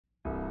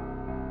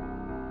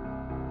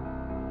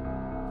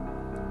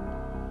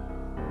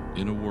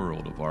In a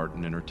world of art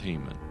and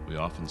entertainment, we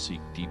often seek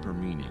deeper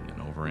meaning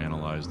and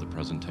overanalyze the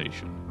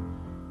presentation.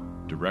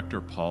 Director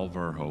Paul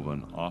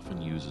Verhoeven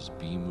often uses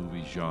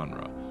B-movie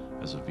genre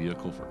as a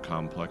vehicle for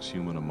complex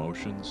human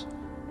emotions,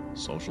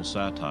 social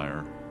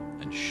satire,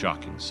 and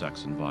shocking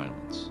sex and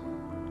violence.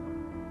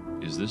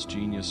 Is this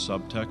genius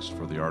subtext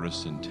for the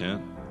artist's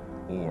intent,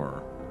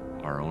 or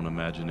our own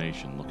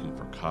imagination looking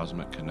for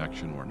cosmic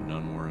connection where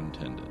none were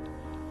intended?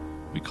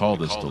 We call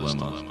this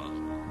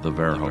dilemma the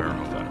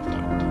Verhoeven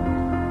effect.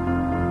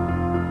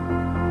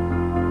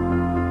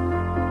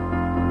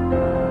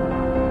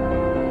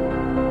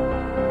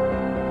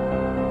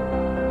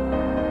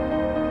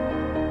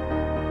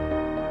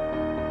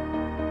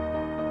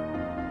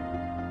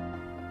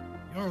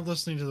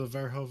 Listening to the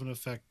Verhoeven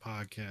Effect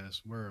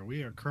podcast, where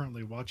we are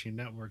currently watching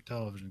network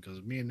television because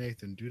me and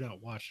Nathan do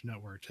not watch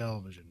network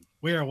television.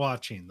 We are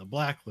watching The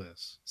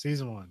Blacklist,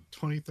 Season 1,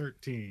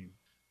 2013,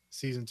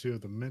 Season 2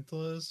 of The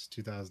Mentalist,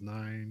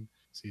 2009,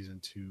 Season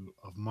 2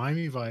 of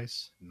Miami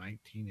Vice,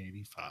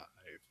 1985.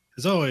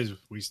 As always,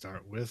 we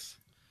start with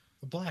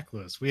The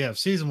Blacklist. We have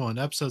Season 1,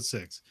 Episode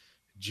 6,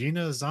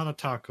 Gina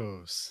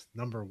Xanatakos,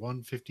 number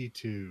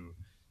 152.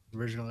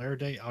 Original air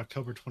date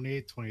October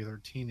 28,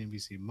 2013,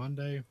 NBC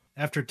Monday.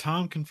 After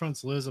Tom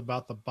confronts Liz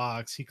about the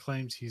box, he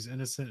claims he's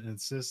innocent and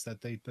insists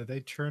that they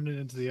turned it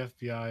into the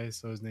FBI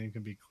so his name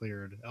can be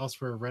cleared.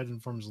 Elsewhere, Red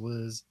informs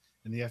Liz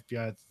and the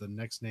FBI that the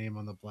next name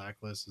on the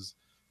blacklist is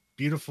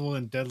beautiful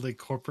and deadly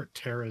corporate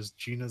terrorist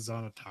Gina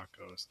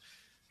Xanatakos.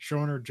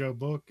 Showrunner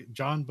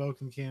John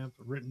Bokenkamp,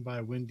 written by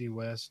Wendy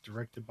West,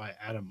 directed by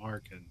Adam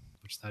Arkin,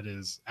 which that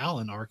is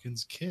Alan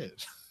Arkin's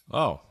kid.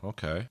 Oh,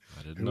 okay.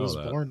 I didn't know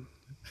that.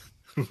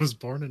 Who was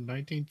born in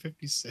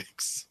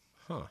 1956.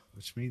 Huh.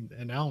 Which means,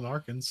 and Alan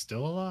Arkin's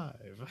still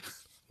alive.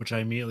 Which I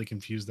immediately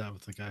confused that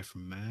with the guy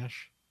from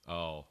MASH.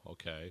 Oh,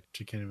 okay.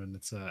 Which I can't even,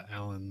 it's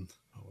Alan,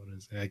 what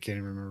is it? I can't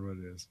even remember what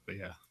it is. But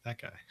yeah, that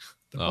guy.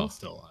 They're both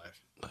still alive.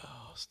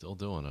 Oh, still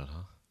doing it,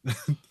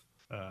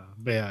 huh?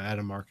 But yeah,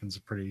 Adam Arkin's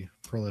a pretty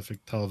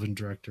prolific television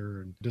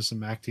director and does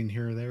some acting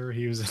here or there.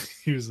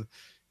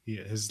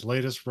 His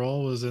latest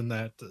role was in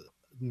that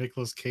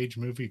Nicolas Cage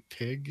movie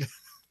Pig.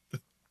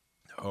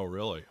 Oh,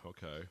 really?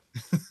 Okay.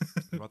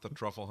 About the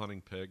truffle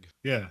hunting pig?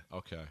 Yeah.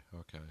 Okay.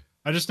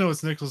 I just know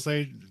it's Nicolas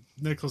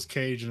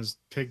Cage and his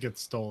pig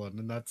gets stolen,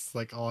 and that's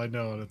like all I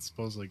know, and it's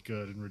supposedly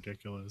good and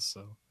ridiculous.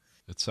 So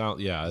it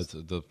sounds, it's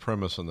the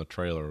premise in the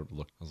trailer.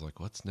 Look, I was like,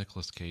 what's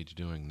Nicolas Cage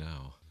doing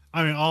now?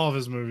 I mean, all of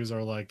his movies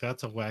are like,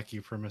 that's a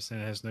wacky premise, and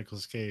it has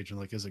Nicolas Cage, and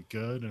like, is it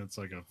good? And it's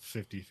like a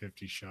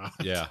 50-50 shot.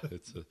 Yeah,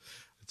 it's a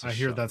I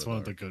hear that's one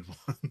of the good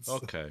ones.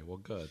 Okay, well,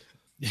 good.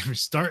 Yeah, we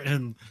start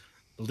in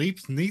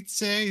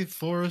Leibniz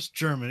Forest,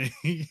 Germany.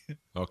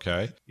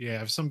 Okay. Yeah, I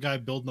have some guy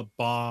building a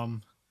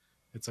bomb.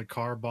 It's a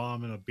car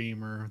bomb in a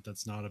Beamer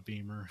that's not a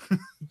Beamer.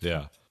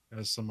 Yeah.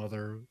 There's some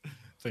other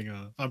thing.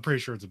 I'm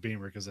pretty sure it's a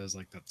Beamer because it has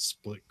like that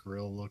split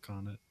grill look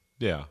on it.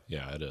 Yeah,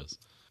 it is.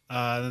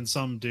 Then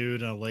some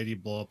dude and a lady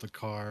blow up the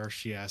car.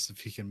 She asks if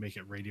he can make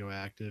it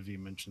radioactive. He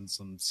mentions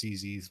some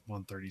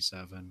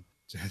CZ-137.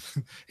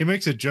 He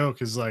makes a joke.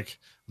 He's like,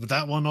 but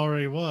that one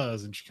already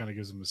was. And she kind of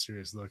gives him a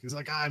serious look. He's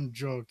like, I'm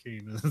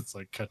joking. And it's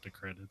like, cut to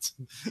credits.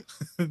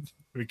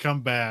 We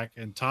come back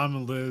and Tom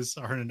and Liz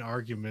are in an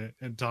argument.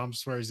 And Tom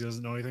swears he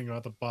doesn't know anything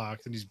about the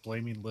box. And he's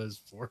blaming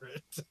Liz for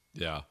it.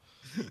 Yeah.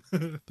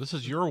 This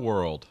is your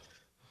world.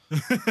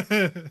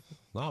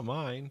 Not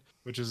mine.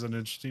 Which is an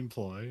interesting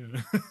ploy.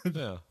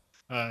 Yeah.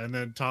 And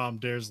then Tom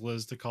dares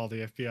Liz to call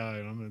the FBI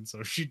on him, and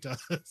so she does.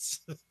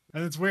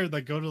 And it's weird. They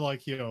go to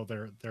like, you know,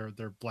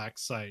 their black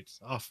site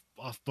off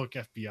book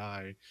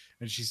FBI,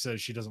 and she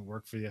says she doesn't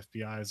work for the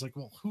FBI. It's like,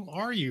 well, who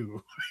are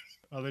you?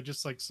 Are they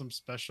just like some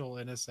special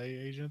NSA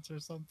agents or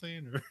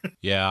something? Or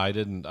yeah, I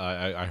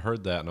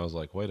heard that and I was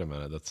like, wait a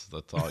minute,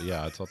 that's all.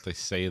 Yeah, that's what they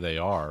say they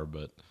are,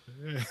 but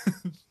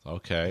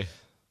okay.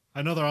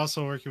 I know they're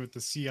also working with the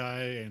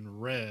CIA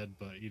and Red,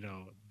 but you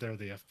know, they're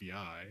the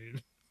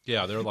FBI.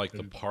 Yeah, they're like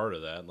the part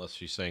of that, unless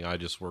she's saying I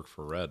just work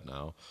for Red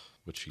now,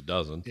 which she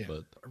doesn't. Yeah.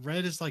 But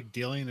Red is like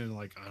dealing in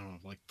like, I don't know,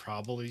 like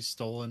probably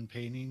stolen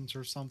paintings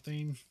or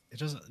something. It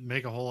doesn't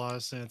make a whole lot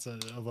of sense,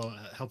 although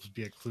it helps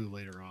be a clue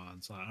later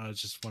on. So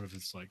it's just one of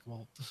his like,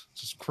 well,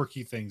 just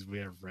quirky things we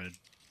have Red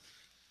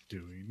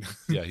doing.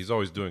 Yeah, he's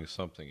always doing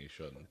something he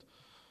shouldn't.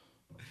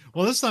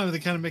 Well, this time they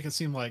kind of make it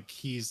seem like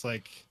he's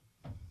like,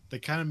 they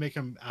kind of make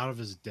him out of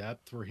his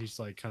depth, where he's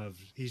like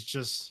he's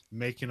just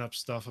making up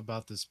stuff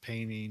about this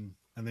painting.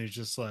 And they're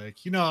just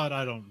like, you know what?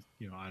 I don't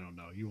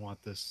know. You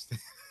want this?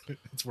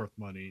 It's worth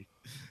money,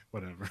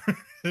 whatever.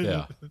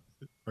 Yeah.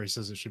 Or he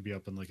says it should be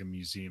up in like a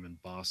museum in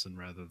Boston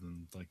rather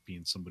than like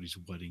being somebody's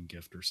wedding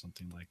gift or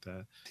something like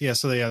that. Yeah.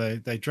 So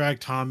they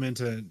drag Tom in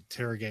to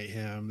interrogate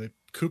him.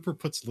 Cooper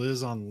puts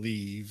Liz on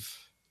leave.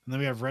 And then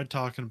we have Red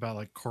talking about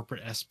like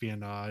corporate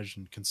espionage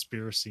and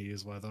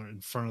conspiracies while they're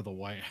in front of the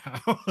White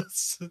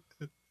House.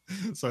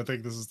 So I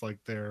think this is like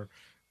their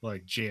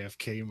like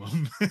JFK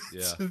moment.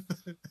 Yeah.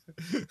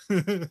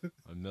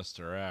 I'm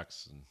Mr.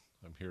 X, and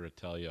I'm here to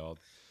tell you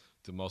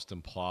the most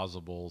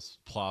plausible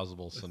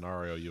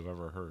scenario you've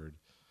ever heard.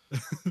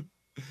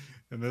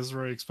 And this is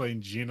where he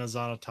explained Gina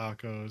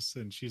Zanatakos,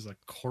 and she's a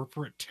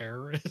corporate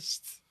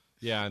terrorist.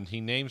 Yeah, and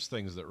he names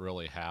things that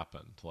really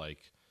happened, like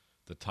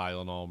the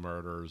Tylenol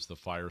murders, the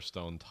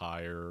Firestone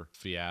tire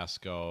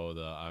fiasco.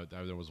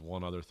 There was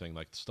one other thing,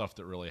 like stuff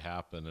that really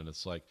happened, and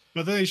it's like,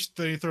 But then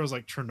he throws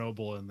like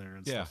Chernobyl in there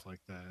and Yeah. stuff like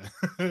and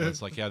that.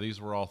 it's like, yeah, these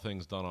were all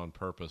things done on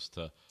purpose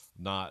to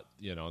not,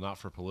 not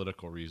for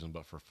political reason,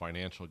 but for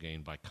financial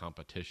gain by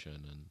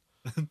competition.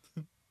 And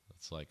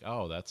it's like,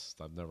 oh,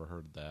 I've never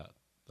heard that.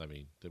 I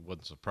mean, it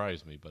wouldn't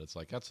surprise me, but it's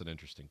like, that's an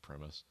interesting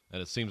premise.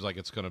 And it seems like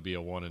it's going to be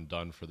a one and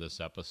done for this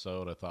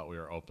episode. I thought we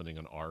were opening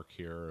an arc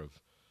here of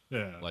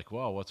Yeah. like,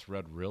 well, what's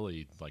Red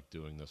really like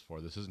doing this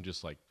for? This isn't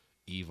just like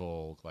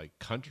evil, like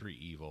country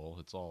evil.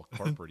 It's all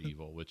corporate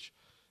evil, which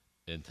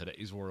in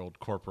today's world,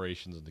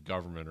 corporations and the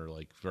government are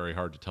like very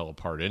hard to tell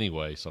apart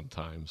anyway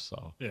sometimes.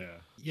 So yeah,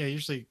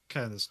 usually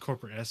kind of this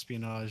corporate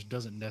espionage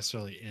doesn't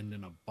necessarily end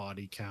in a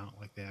body count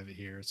like they have it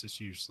here. It's just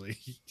usually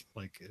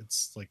like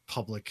it's like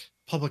public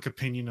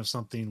opinion of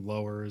something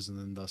lowers, and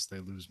then thus they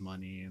lose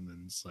money, and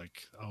then it's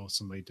like, oh,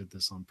 somebody did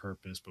this on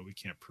purpose, but we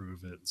can't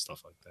prove it and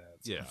stuff like that.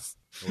 So,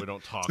 yeah, we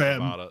don't talk So,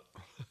 about it.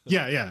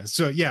 yeah.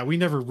 So yeah, we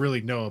never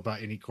really know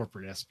about any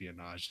corporate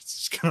espionage. It's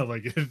just kind of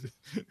like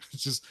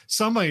it's just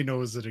somebody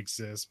knows it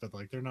exists, but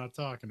like they're not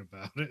talking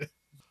about it.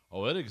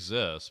 Oh, it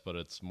exists, but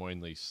it's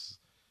mainly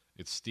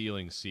it's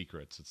stealing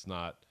secrets. It's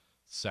not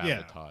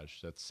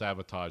sabotage. That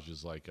sabotage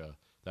is like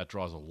that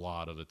draws a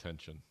lot of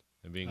attention.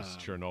 And being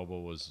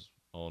Chernobyl was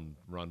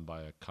run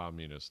by a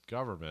communist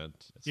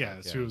government.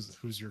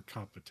 Who's your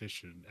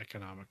competition?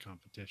 Economic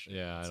competition.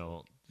 Yeah, I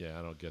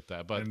don't get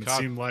that. But and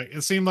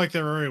it seemed like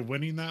they were already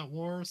winning that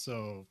war.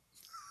 So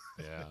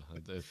yeah,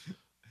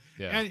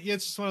 yeah, and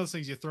it's just one of those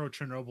things. You throw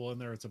Chernobyl in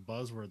there, it's a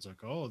buzzword. It's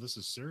like, oh, this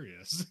is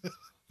serious.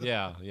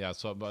 yeah.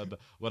 So,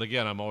 but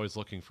again, I'm always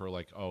looking for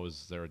like, oh,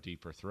 is there a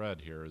deeper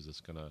thread here? Is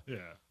this gonna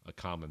a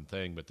common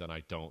thing? But then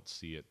I don't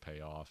see it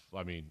pay off.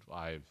 I mean,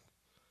 I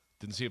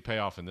didn't see it pay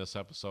off in this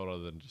episode,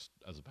 other than just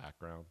as a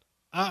background.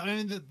 I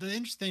mean, the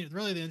interesting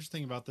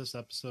thing about this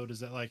episode is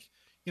that, like,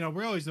 we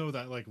always know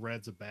that like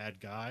Red's a bad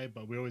guy,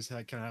 but we always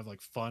kind of have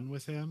like fun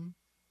with him.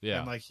 Yeah,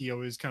 and like he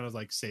always kind of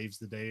like saves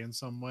the day in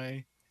some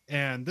way.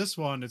 And this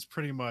one, it's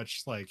pretty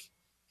much like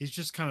he's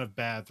just kind of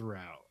bad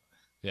throughout.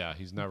 Yeah,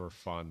 he's never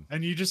fun.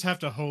 And you just have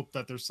to hope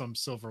that there's some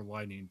silver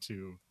lining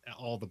to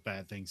all the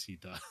bad things he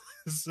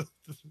does.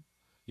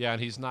 Yeah,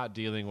 and he's not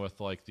dealing with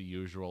like the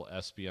usual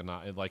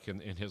espionage, like in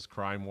his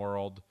crime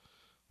world,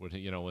 when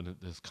when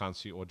his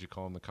concierge, what do you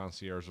call him, the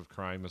concierge of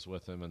crime is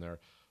with him, and they're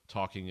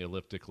talking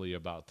elliptically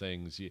about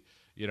things.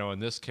 In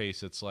this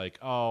case, it's like,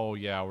 oh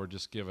yeah, we're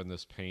just giving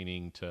this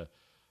painting to.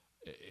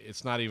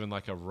 It's not even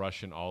like a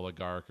Russian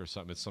oligarch or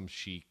something. It's some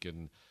sheik,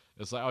 and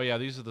it's like, oh yeah,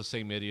 these are the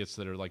same idiots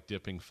that are like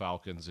dipping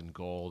falcons in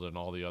gold and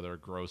all the other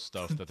gross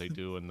stuff that they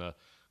do in the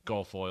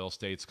Gulf oil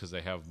states because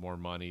they have more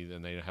money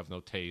and they have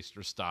no taste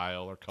or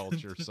style or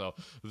culture. So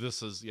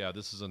this is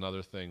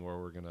another thing where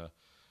we're gonna,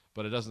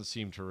 but it doesn't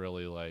seem to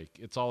really like.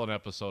 It's all an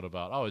episode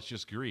about, oh, it's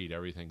just greed.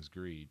 Everything's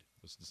greed.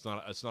 It's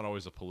not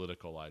always a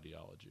political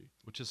ideology,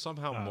 which is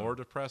somehow more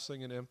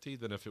depressing and empty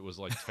than if it was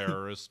like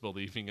terrorists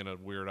believing in a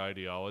weird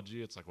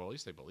ideology. It's like, well, at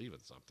least they believe in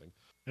something.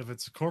 If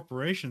it's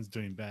corporations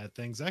doing bad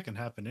things, that can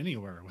happen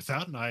anywhere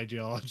without an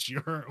ideology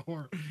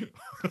or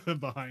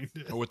behind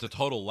it. Or with the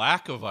total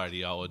lack of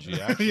ideology,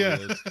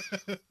 actually.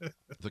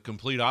 The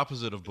complete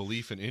opposite of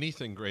belief in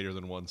anything greater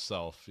than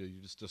oneself. You're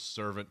just a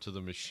servant to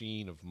the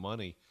machine of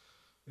money.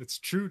 It's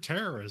true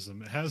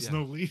terrorism. It has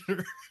no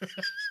leader.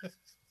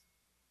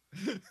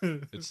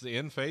 It's the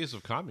end phase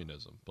of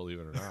communism, believe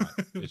it or not.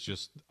 It's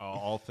just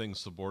all things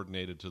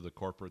subordinated to the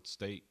corporate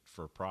state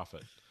for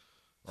profit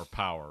or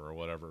power or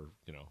whatever,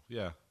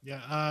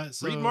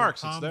 So read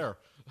Marx, it's there.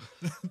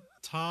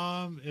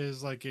 Tom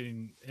is like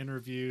getting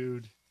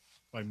interviewed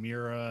by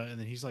Mira, and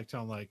then he's like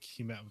telling like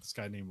he met with this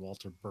guy named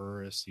Walter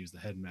Burris. He was the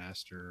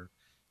headmaster.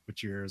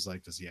 Which years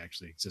like, does he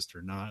actually exist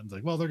or not? And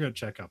like, well, they're gonna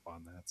check up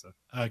on that. So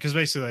because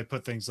basically I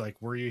put things like,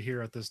 were you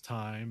here at this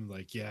time?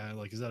 Like, yeah.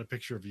 Like, is that a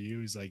picture of you?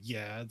 He's like,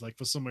 yeah. Like,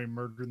 was somebody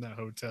murdered in that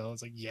hotel?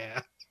 It's like,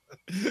 yeah.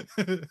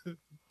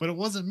 But it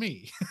wasn't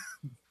me.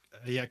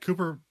 Yeah,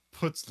 Cooper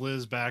puts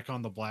Liz back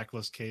on the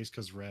blacklist case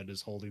because Red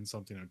is holding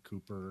something on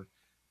Cooper.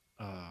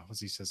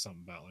 He says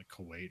something about like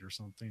Kuwait or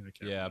something. I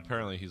can't remember.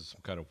 Apparently he's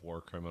some kind of war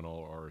criminal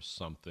or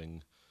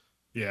something.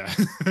 Yeah.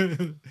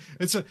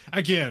 It's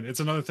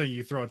another thing.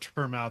 You throw a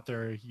term out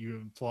there, you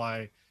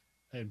imply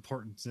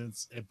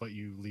importance, but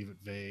you leave it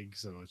vague.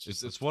 So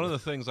it's one of the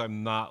things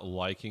I'm not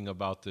liking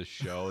about this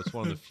show. It's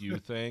one of the few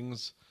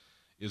things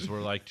is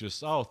we're like,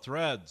 just,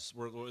 threads.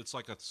 It's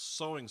like a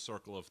sewing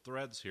circle of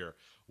threads here.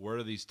 Where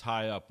do these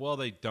tie up? Well,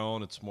 they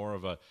don't.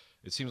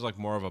 It seems like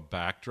more of a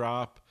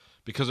backdrop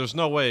because there's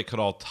no way it could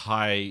all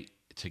tie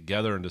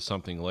together into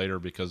something later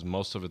because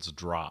most of it's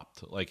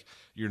dropped. Like,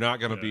 you're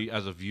not going to be,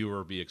 as a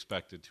viewer, be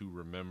expected to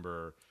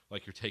remember,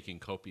 like you're taking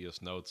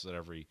copious notes at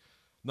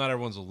not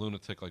everyone's a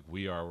lunatic like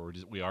we are.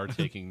 We are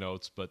taking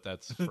notes, but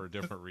that's for a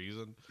different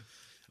reason.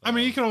 I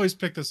mean, you can always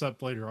pick this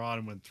up later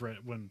on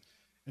when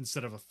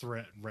instead of a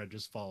threat, Red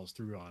just follows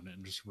through on it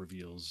and just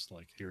reveals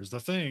like, here's the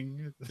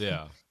thing.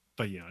 Yeah.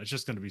 But it's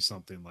just going to be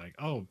something like,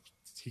 oh,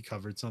 he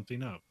covered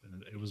something up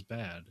and it was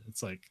bad.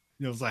 It's like,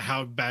 it's like,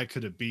 how bad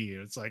could it be?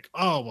 It's like,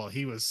 oh, well,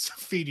 he was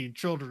feeding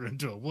children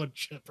into a wood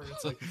chipper.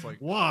 It's like,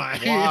 why?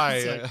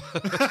 Why?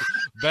 It's like,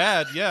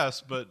 bad,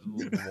 yes, but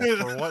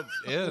for what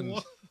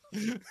end?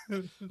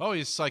 Oh,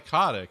 he's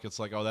psychotic. It's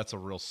like, oh, that's a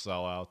real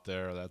sellout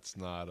there. That's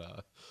not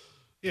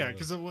yeah,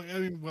 because I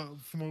mean, well,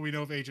 from what we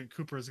know of Agent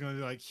Cooper, is going to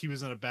be like, he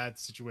was in a bad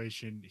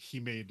situation. He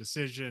made a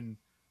decision.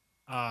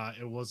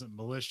 It wasn't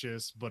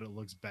malicious, but it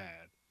looks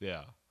bad.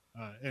 Yeah.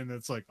 And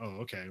it's like,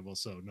 oh, okay, well,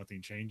 so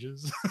nothing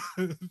changes.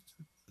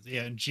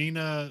 Yeah, and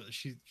Gina,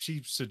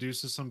 she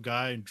seduces some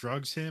guy and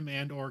drugs him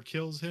and or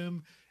kills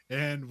him,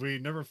 and we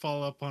never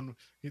follow up on.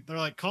 They're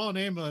like, call an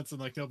ambulance, and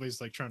like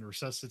nobody's like trying to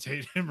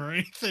resuscitate him or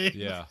anything.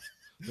 Yeah,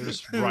 they're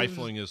just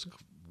rifling his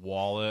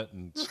wallet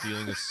and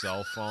stealing his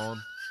cell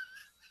phone.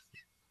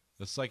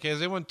 It's like,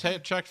 has anyone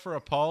checked for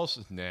a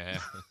pulse? Nah.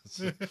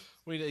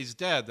 He's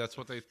dead. That's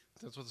what the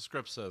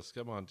script says.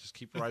 Come on, just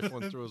keep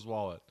rifling through his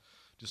wallet.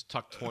 Just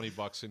tuck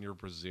 $20 in your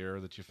brassiere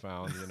that you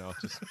found,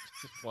 just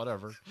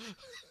whatever.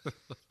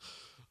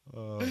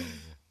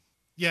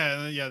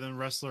 Yeah. Then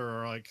Wrestler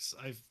are like,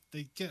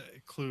 they get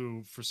a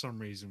clue for some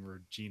reason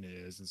where Gina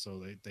is, and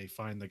so they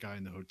find the guy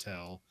in the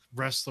hotel.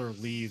 Wrestler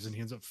leaves, and he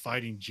ends up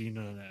fighting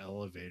Gina in an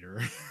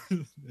elevator.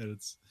 And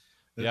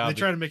they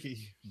try to make it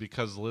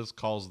because Liz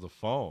calls the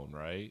phone,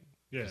 right?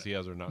 Yeah, he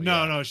has her number.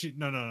 No,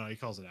 he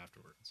calls it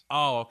afterwards.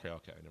 Oh, okay,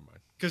 never mind.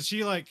 Because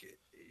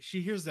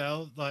she hears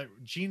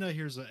Gina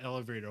hears the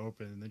elevator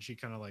open, and then she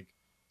kind of like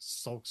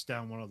sulks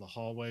down one of the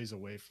hallways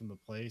away from the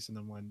place, and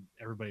then when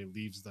everybody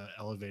leaves the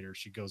elevator,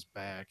 she goes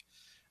back,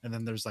 and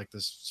then there's like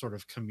this sort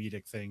of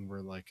comedic thing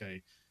where like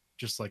a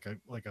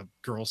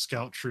Girl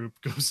Scout troop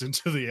goes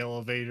into the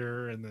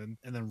elevator, and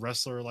then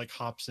Wrestler like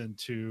hops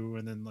into,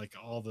 and then like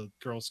all the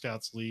Girl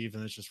Scouts leave,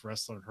 and it's just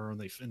Wrestler and her, and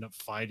they end up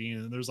fighting,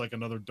 and there's like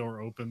another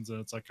door opens,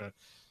 and it's like a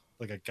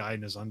guy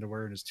in his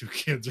underwear and his two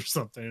kids or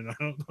something. And I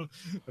don't know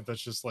if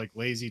that's just like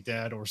lazy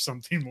dad or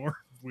something more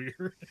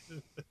weird.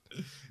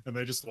 And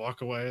they just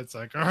walk away. It's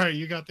like, all right,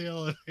 you got the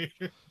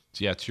elevator.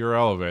 Yeah, it's your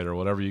elevator,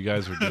 whatever you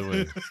guys are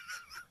doing.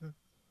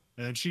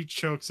 And then she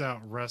chokes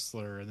out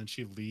Wrestler, and then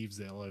she leaves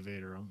the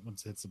elevator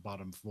once it hits the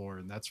bottom floor.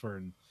 And that's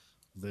where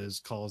Liz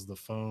calls the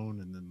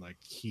phone. And then like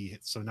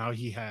so now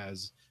he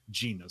has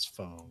Gina's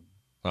phone.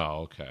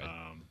 Oh, okay.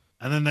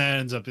 And then they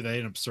end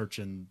up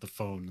searching the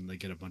phone, and they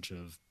get a bunch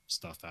of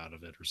stuff out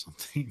of it or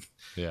something.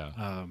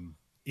 Yeah.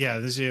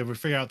 We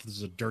figure out that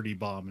there's a dirty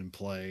bomb in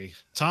play.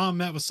 Tom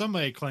met with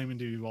somebody claiming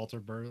to be Walter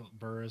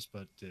Burris,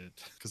 but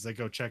because they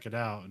go check it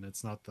out, and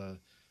it's not the.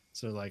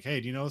 So like, hey,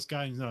 do you know this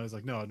guy? No, he's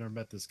like, no, I've never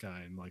met this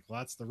guy. And like, well,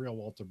 that's the real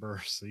Walter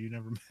Burris. So you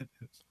never met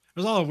him.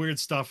 There's all the weird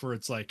stuff where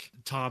it's like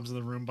Tom's in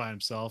the room by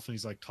himself, and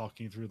he's like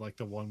talking through like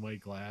the one-way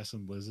glass,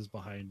 and Liz is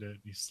behind it. And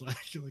he's like,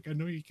 I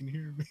know you can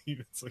hear me.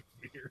 It's like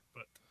weird,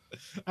 but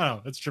I don't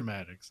know. It's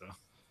dramatic. So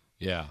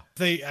yeah,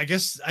 I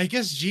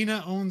guess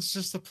Gina owns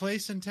just a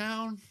place in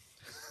town.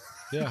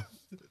 Yeah.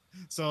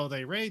 So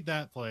they raid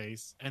that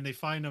place, and they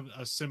find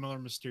a similar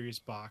mysterious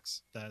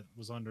box that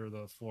was under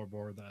the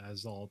floorboard that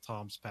has all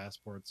Tom's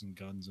passports and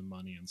guns and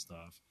money and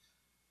stuff.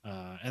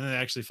 And they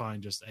actually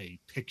find just a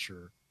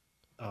picture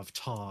of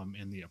Tom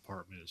in the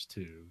apartment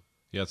too.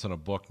 Yeah, it's in a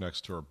book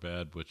next to her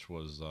bed, which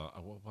was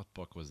what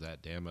book was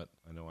that? Damn it!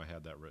 I know I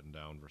had that written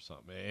down for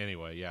something.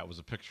 Anyway, yeah, it was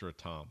a picture of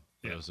Tom.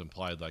 Yeah. It was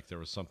implied like there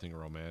was something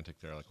romantic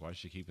there. Like, why is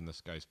she keeping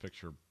this guy's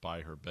picture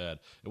by her bed?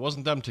 It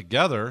wasn't them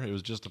together. It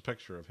was just a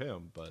picture of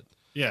him. But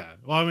yeah,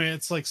 well, I mean,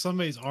 it's like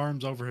somebody's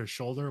arms over his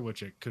shoulder,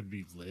 which it could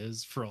be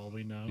Liz for all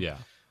we know. Yeah.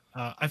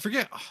 I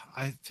forget.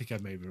 I think I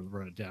maybe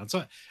wrote it down.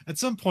 So at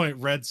some point,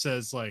 Red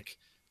says like,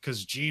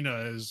 because Gina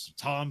is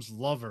Tom's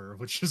lover,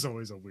 which is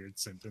always a weird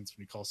sentence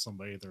when you call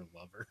somebody their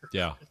lover.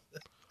 Yeah.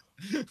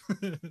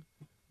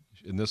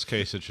 In this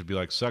case, it should be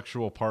like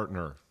sexual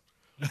partner.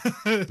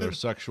 They're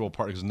sexual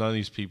partners, because none of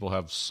these people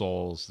have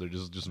souls. They're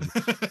just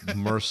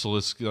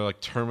merciless, like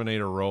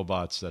Terminator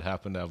robots that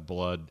happen to have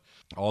blood.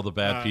 All the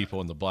bad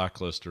people in the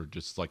blacklist are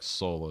just like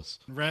soulless.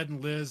 Red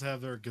and Liz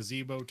have their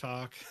gazebo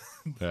talk.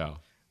 Yeah.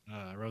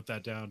 I wrote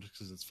that down just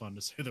because it's fun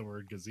to say the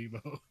word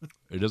gazebo.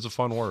 It is a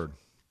fun word.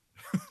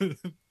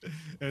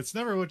 It's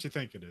never what you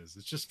think it is.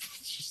 It's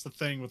just a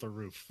thing with a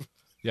roof.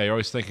 Yeah, you're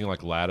always thinking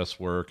like lattice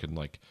work and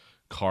like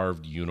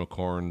carved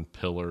unicorn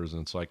pillars,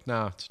 and it's like,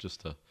 nah, it's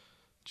just a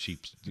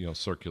cheap,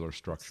 circular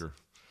structure.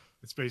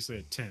 It's basically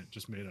a tent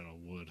just made out of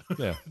wood.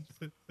 Yeah.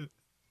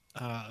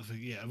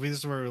 This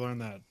is where we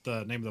learned that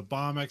the name of the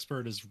bomb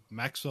expert is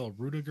Maxwell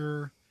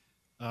Rudiger.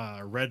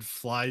 Red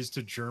flies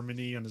to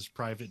Germany on his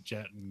private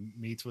jet and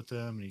meets with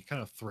him, and he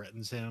kind of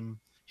threatens him.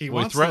 He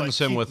threatens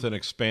him with an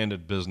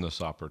expanded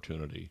business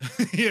opportunity.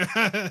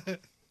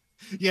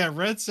 Yeah,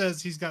 Red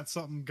says he's got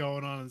something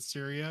going on in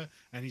Syria,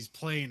 and he's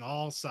playing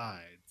all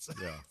sides.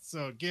 Yeah.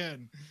 So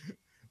again,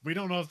 we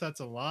don't know if that's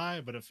a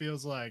lie, but it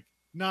feels like,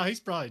 no, he's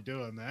probably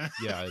doing that.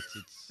 Yeah,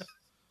 it's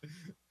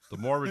the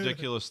more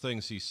ridiculous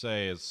things he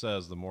says,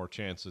 the more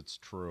chance it's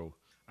true.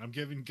 I'm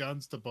giving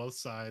guns to both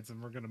sides,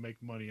 and we're gonna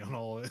make money on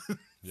all it.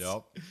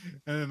 Yep.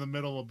 And in the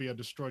middle will be a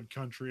destroyed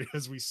country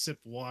as we sip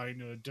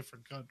wine in a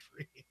different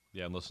country.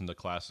 Yeah, and listen to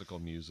classical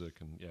music,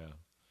 and yeah,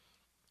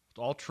 it's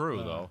all true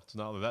Uh, though. It's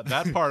not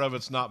that part of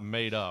it's not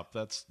made up.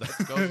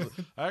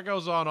 That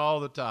goes on all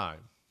the time.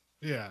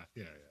 Yeah.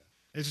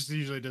 It just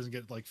usually doesn't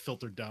get like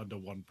filtered down to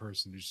one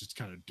person who's just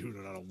kind of doing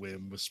it on a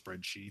whim with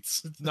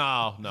spreadsheets.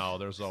 No,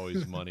 there's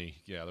always money.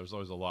 Yeah, there's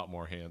always a lot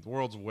more hands. The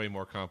world's way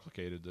more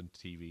complicated than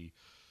TV.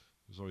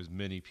 There's always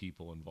many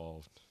people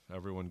involved.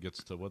 Everyone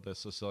gets to what the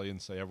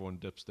Sicilians say. Everyone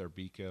dips their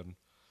beak in.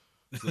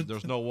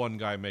 There's no one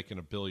guy making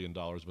 $1 billion,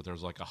 but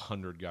there's like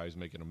 100 guys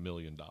making $1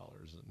 million,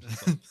 and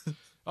so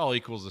all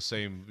equals the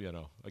same.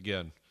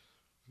 Again,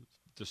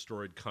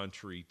 destroyed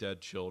country,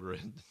 dead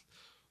children.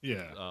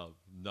 Yeah.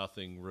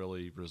 Nothing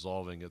really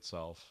resolving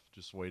itself.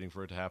 Just waiting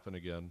for it to happen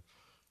again.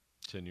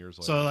 10 years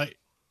later. So like,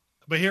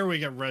 but here we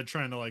get Red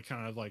trying to like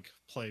kind of like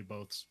play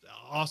both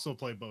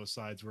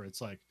sides, where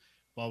it's like,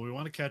 well, we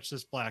want to catch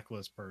this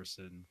blacklist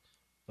person,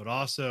 but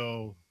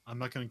also I'm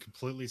not going to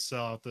completely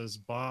sell out this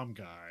bomb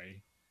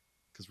guy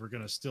because we're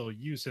going to still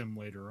use him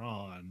later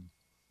on.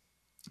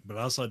 But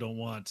also I don't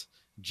want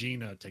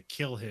Gina to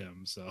kill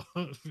him. So,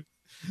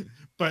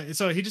 but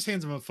so he just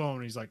hands him a phone.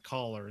 And he's like,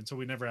 call her. And so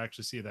we never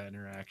actually see that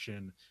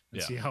interaction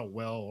and see how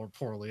well or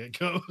poorly it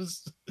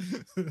goes.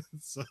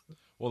 So,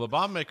 well, the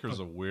bomb maker's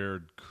a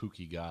weird,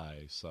 kooky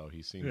guy. So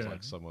he seems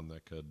like someone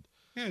that could.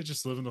 Yeah,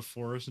 just live in the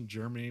forest in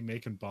Germany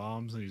making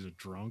bombs, and he's a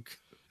drunk.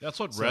 That's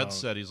what Red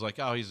said. He's like,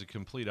 oh, he's a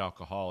complete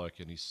alcoholic,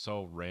 and he's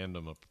so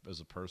random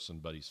as a person,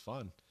 but he's fun,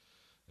 and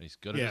he's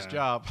good at his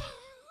job.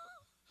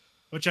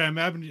 Which I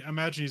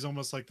imagine he's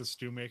almost like the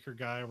stew maker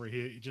guy, where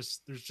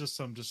there's just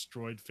some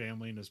destroyed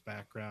family in his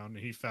background,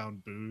 and he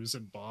found booze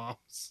and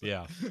bombs.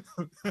 Yeah,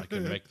 I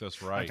can make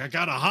this right. Like, I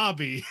got a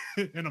hobby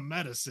and a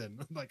medicine.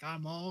 Like,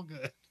 I'm all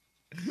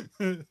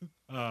good.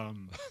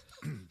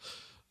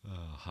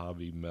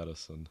 Hobby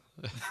medicine.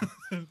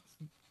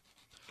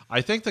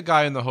 I think the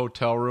guy in the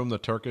hotel room, the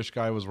Turkish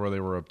guy, was where they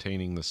were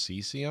obtaining the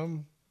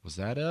cesium. Was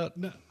that it?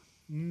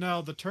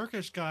 No, the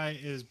Turkish guy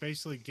is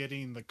basically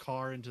getting the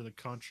car into the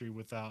country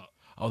without.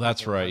 Oh,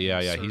 that's right.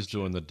 Yeah. He's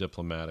doing the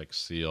diplomatic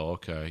seal.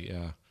 Okay,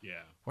 yeah.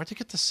 Yeah. Where'd they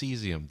get the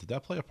cesium? Did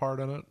that play a part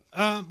in it?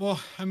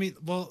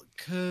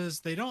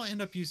 Because they don't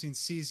end up using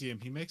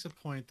cesium. He makes a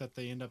point that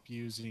they end up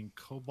using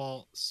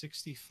cobalt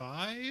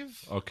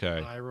 65.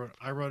 Okay.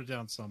 I wrote it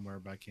down somewhere,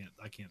 but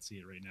I can't see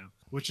it right now.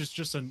 Which is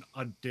just a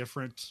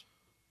different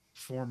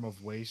form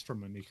of waste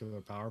from a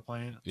nuclear power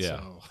plant. Yeah.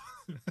 So.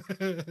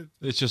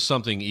 It's just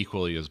something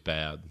equally as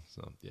bad.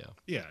 So Yeah.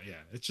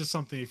 It's just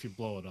something, if you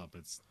blow it up,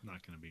 it's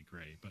not going to be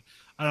great. But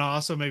I don't know,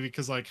 also maybe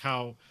because like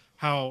how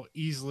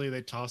easily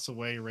they toss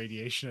away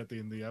radiation at the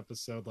end of the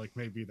episode, like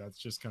maybe that's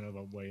just kind of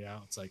a way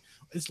out. It's like,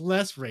 it's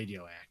less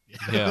radioactive.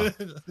 Yeah.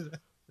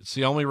 It's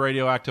the only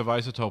radioactive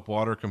isotope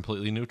water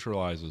completely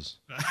neutralizes.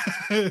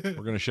 We're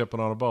going to ship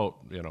it on a boat,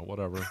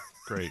 whatever.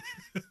 Great.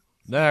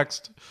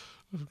 Next.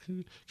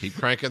 Keep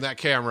cranking that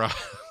camera.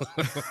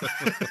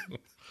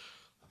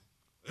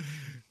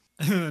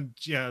 Then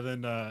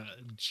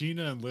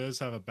Gina and Liz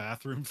have a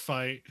bathroom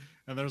fight,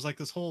 and there's like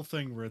this whole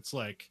thing where it's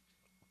like,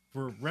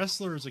 where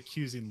Wrestler is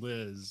accusing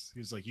Liz,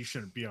 he's like, you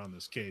shouldn't be on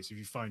this case. If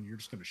you find you're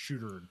just going to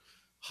shoot her and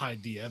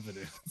hide the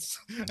evidence.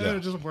 And then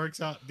it just works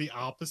out the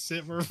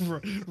opposite, where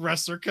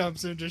Wrestler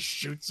comes in and just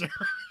shoots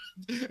her.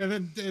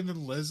 and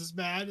then Liz is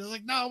mad. He's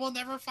like, no, we'll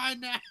never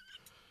find out.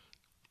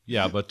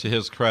 Yeah, but to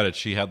his credit,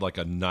 she had like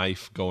a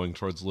knife going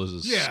towards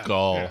Liz's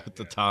skull at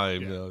the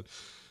time.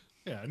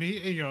 Yeah, and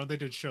he, they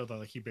did show that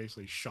like he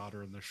basically shot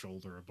her in the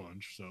shoulder a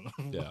bunch. So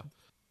yeah,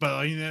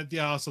 but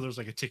also there's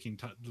like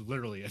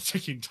literally a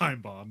ticking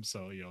time bomb.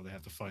 So they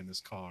have to find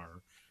this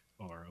car,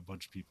 or a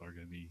bunch of people are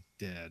going to be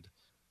dead.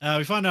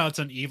 We find out it's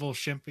an evil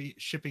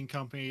shipping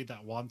company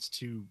that wants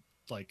to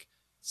like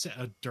set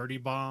a dirty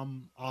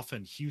bomb off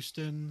in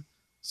Houston,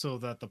 so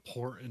that the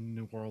port in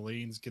New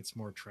Orleans gets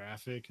more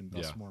traffic and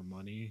thus more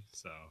money.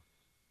 So,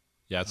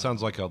 yeah, it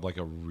sounds like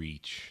a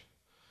reach.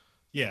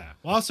 Yeah.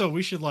 Well, also,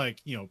 we should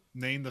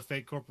name the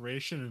fake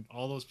corporation, and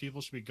all those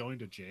people should be going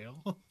to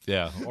jail.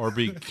 Yeah, or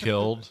be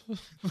killed.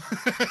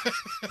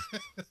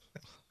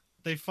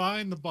 They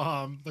find the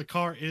bomb. The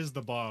car is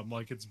the bomb.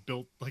 Like, it's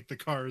built like the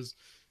car is.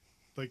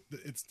 Like,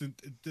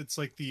 it's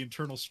like the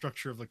internal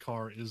structure of the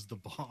car is the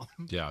bomb.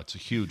 Yeah, it's a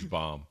huge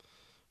bomb.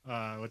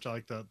 Which I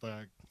like that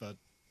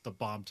the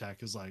bomb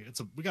tech is like,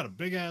 we got a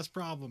big ass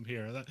problem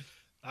here. That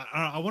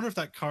I wonder if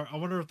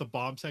the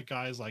bomb tech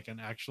guy is like an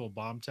actual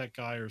bomb tech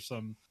guy or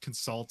some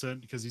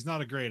consultant, because he's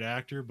not a great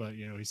actor, but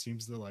he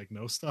seems to like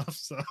know stuff.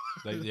 So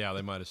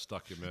they might have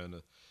stuck him in.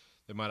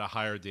 They might have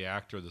hired the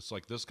actor that's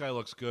like, this guy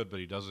looks good, but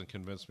he doesn't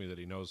convince me that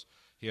he knows.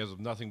 He has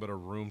nothing but a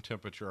room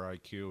temperature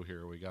IQ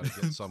here. We got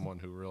to get someone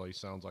who really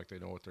sounds like they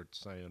know what they're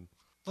saying.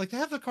 Like, they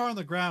have the car on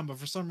the ground, but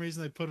for some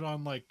reason they put it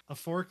on like a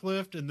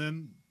forklift, and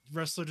then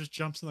wrestler just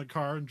jumps in the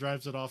car and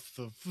drives it off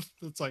the.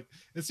 It's like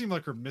it seemed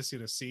like we're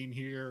missing a scene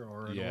here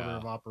or an order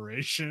of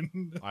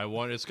operation.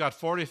 It's got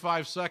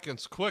 45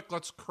 seconds. Quick,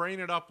 let's crane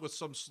it up with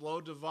some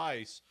slow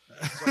device.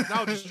 It's like,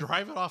 no, just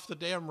drive it off the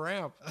damn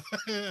ramp,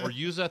 or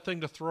use that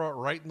thing to throw it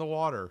right in the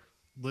water.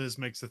 Liz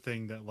makes a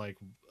thing that like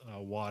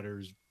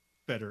water's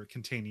better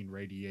containing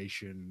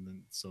radiation,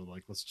 and so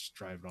like let's just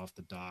drive it off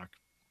the dock.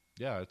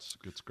 Yeah, it's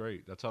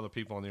great. That's how the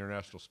people on the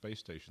International Space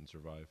Station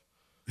survive.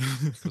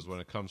 Because when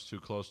it comes too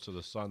close to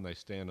the sun, they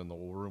stand in the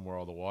room where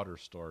all the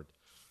water's stored.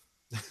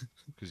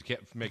 Because you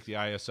can't make the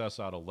ISS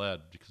out of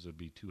lead because it'd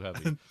be too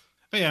heavy.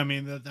 But yeah, I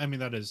mean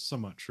that is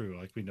somewhat true.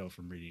 Like we know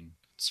from reading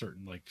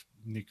certain like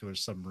nuclear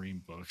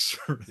submarine books.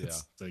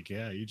 It's like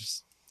you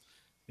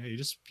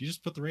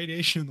just put the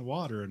radiation in the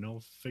water and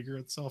it'll figure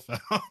itself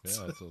out.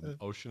 Yeah, the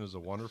ocean is a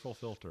wonderful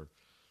filter.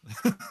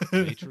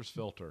 Nature's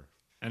filter.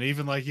 And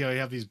even like you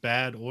have these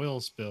bad oil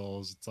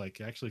spills. It's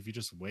like actually if you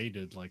just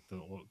waited, like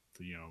the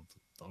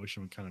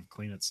ocean would kind of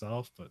clean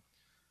itself. But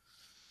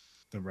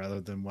then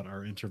rather than what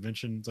our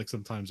intervention, like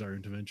sometimes our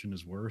intervention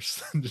is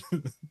worse.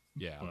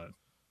 Yeah. But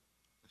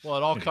well,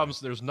 it all comes.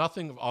 There's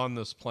nothing on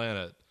this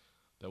planet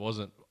that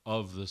wasn't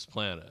of this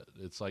planet.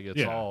 It's like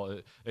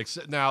all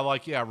except now,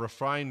 like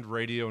refined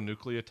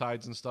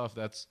radionucleotides and stuff.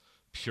 That's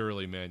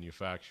purely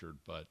manufactured.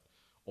 But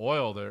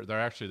oil,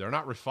 they're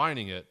not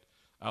refining it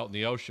out in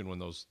the ocean when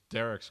those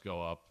derricks go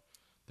up.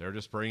 They're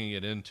just bringing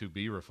it in to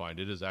be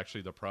refined. It is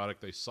actually the product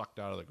they sucked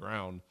out of the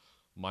ground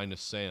minus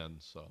sand.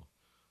 So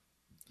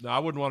now I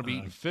wouldn't want to be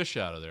eating fish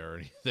out of there or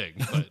anything,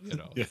 but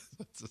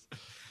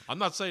I'm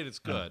not saying it's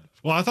good.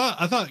 Well, I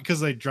thought because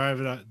they drive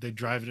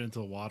it into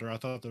the water. I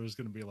thought there was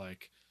going to be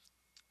like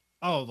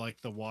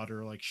the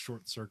water like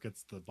short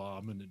circuits the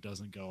bomb and it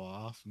doesn't go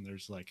off and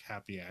there's like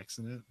happy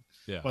accident.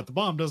 Yeah. But the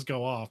bomb does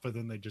go off, but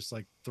then they just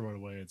like throw it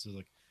away. It's just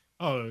like,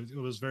 oh, it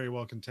was very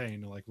well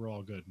contained. Like we're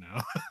all good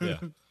now. Yeah,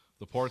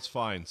 the port's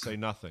fine. Say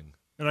nothing.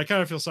 And I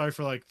kind of feel sorry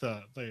for like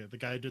the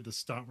guy who did the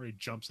stunt where he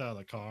jumps out of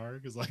the car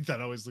because like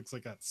that always looks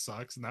like that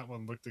sucks, and that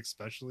one looked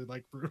especially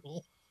like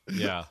brutal.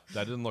 Yeah,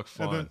 that didn't look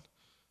fun.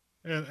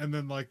 And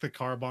then like the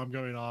car bomb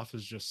going off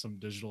is just some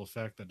digital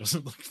effect that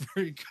doesn't look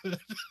very good.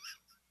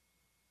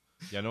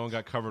 Yeah, no one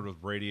got covered with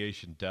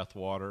radiation death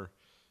water.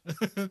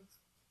 Yeah,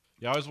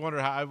 I always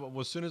wondered how.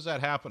 As soon as that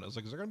happened, I was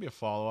like, "Is there going to be a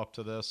follow up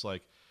to this?"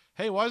 Like,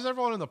 hey, why is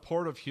everyone in the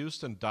port of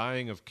Houston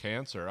dying of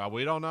cancer?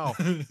 We don't know.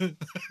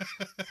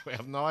 We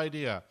have no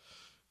idea.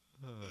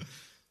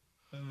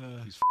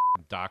 These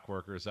dock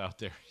workers out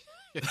there,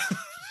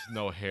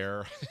 no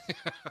hair.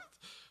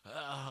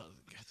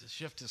 The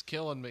shift is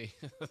killing me.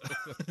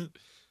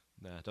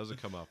 Nah, it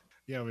doesn't come up.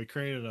 Yeah, we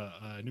created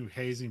a new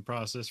hazing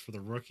process for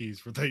the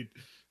rookies where they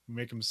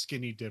make them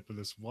skinny dip in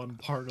this one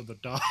part of the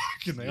dock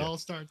and they all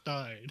start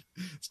dying.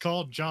 It's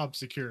called job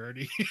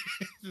security.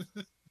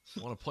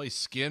 Want to play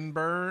skin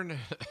burn?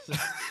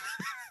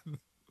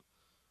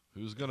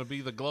 Who's going to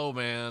be the glow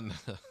man?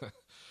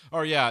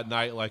 Or at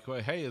night, like,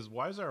 hey,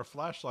 why is there a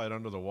flashlight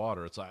under the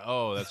water? It's like,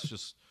 oh, that's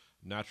just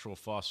natural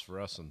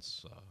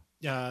phosphorescence.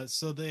 Yeah,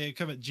 so they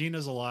come at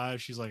Gina's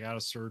alive. She's like out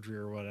of surgery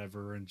or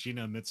whatever, and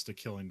Gina admits to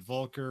killing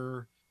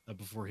Volker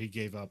before he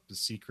gave up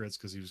his secrets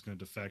because he was going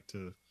to defect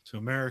to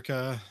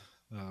America,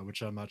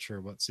 which I'm not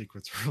sure what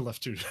secrets were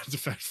left to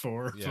defect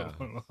for. Yeah.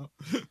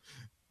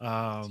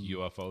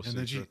 UFO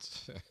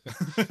secrets.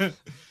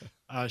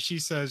 She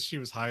says she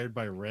was hired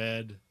by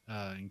Red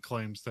and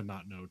claims to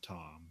not know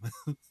Tom.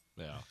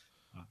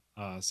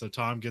 Yeah. So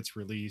Tom gets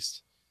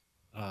released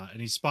and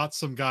he spots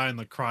some guy on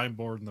the crime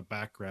board in the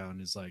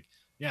background. Is like,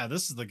 yeah,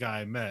 this is the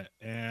guy I met.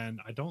 And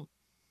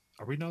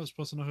are we not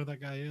supposed to know who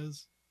that guy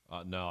is?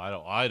 No,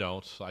 I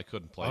don't. I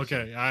couldn't place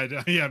Okay.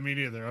 him. Yeah, me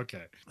neither.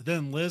 Okay.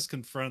 Then Liz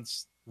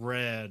confronts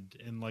Red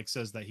and like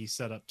says that he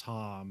set up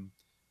Tom,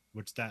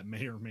 which that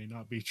may or may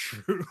not be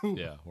true.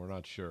 Yeah, we're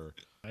not sure.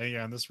 And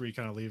yeah, and this where you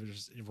kind of leave it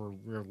just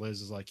where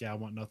Liz is like, yeah, I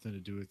want nothing to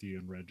do with you,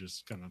 and Red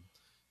just kind of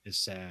is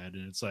sad,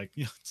 and it's like,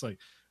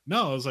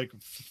 no, it's like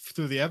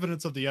through the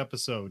evidence of the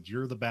episode,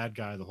 you're the bad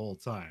guy the whole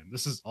time.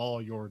 This is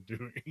all you're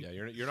doing. Yeah,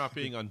 you're not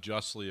being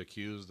unjustly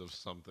accused of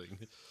something.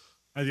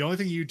 And the only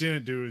thing you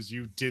didn't do is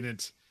you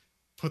didn't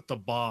put the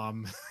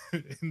bomb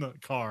in the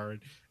car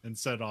and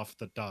set off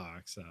the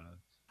docks.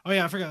 Oh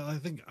yeah, I forgot. I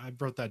think I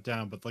wrote that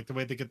down. But like the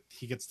way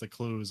he gets the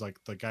clues,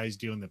 like the guy's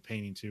doing the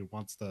painting too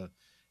wants the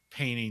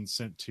painting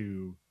sent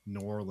to New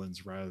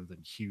Orleans rather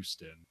than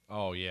Houston.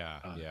 Oh yeah,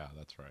 yeah,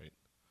 that's right.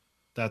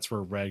 That's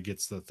where Red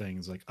gets the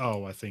things like,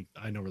 oh, I think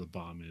I know where the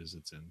bomb is.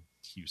 It's in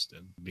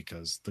Houston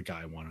because the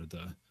guy wanted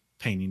the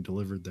painting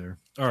delivered there,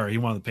 or he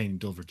wanted the painting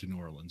delivered to New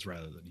Orleans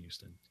rather than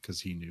Houston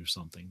because he knew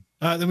something.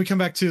 Then we come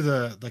back to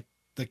the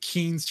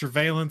Keen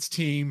surveillance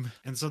team,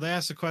 and so they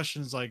ask the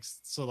questions like,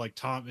 so like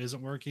Tom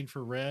isn't working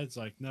for Red? It's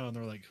like, no, and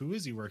they're like, who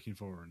is he working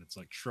for? And it's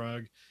like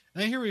shrug.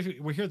 And here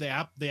we hear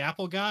the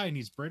Apple guy, and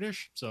he's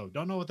British, so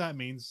don't know what that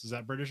means. Is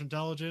that British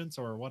intelligence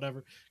or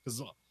whatever?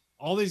 Because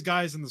all these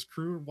guys in this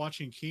crew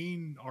watching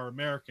Keen are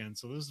American,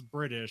 so this is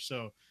British,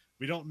 so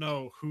we don't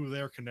know who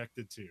they're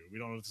connected to. We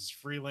don't know if this is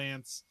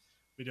freelance.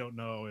 We don't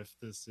know if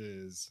this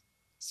is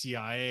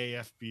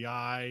CIA,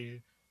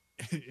 FBI,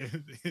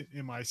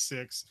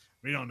 MI6.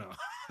 We don't know.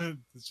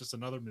 It's just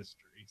another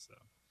mystery. So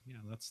yeah,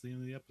 that's the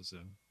end of the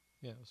episode.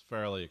 Yeah, it was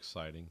fairly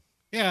exciting.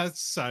 Yeah, it's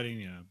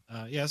exciting.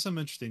 Yeah, some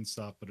interesting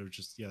stuff, but it was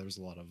just there's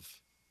a lot of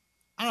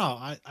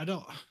I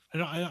don't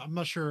know. I'm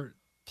not sure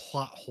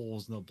plot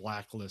holes in the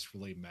blacklist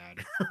really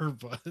matter,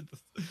 but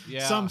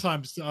Yeah.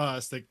 sometimes to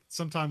us,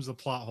 sometimes the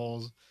plot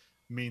holes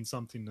mean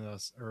something to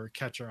us or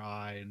catch our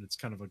eye, and it's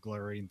kind of a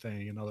glaring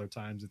thing. And other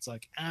times it's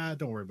like,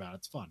 don't worry about it.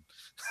 It's fun.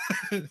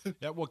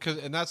 Yeah, well,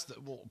 that's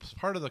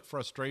part of the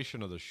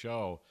frustration of the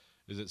show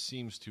is it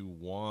seems to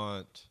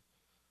want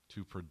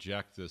to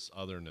project this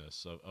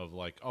otherness of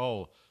like,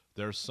 oh,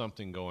 there's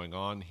something going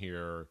on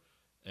here,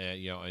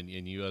 and and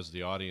you as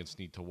the audience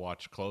need to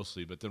watch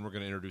closely. But then we're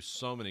going to introduce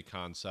so many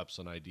concepts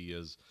and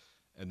ideas,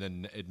 and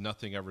then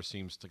nothing ever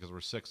seems to, because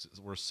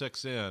we're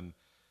six in,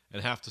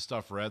 and half the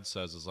stuff Red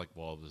says is like,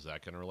 well, is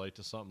that going to relate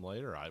to something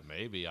later? I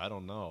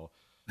don't know.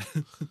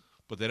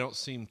 But they don't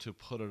seem to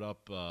put it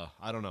up.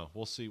 I don't know.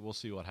 We'll see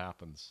what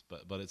happens.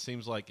 But it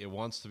seems like it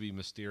wants to be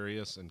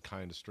mysterious and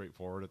kind of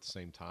straightforward at the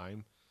same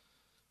time.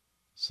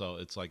 So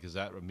it's like, does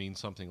that mean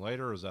something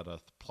later? Or is that a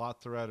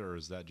plot thread, or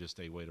is that just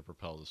a way to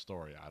propel the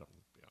story? I don't.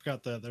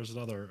 Got that. There's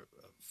another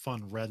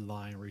fun Red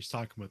line where he's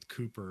talking with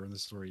Cooper, and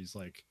this is where he's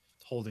like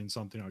holding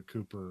something on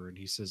Cooper, and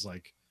he says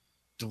like,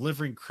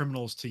 delivering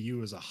criminals to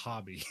you is a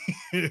hobby.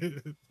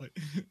 Like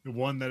the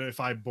one that if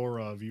I bore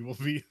of, you will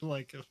be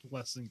like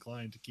less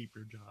inclined to keep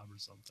your job or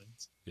something.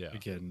 Yeah.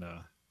 Again,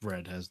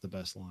 Red has the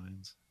best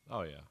lines.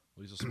 Oh yeah,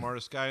 well, he's the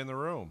smartest guy in the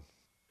room.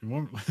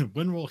 And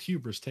when will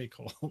hubris take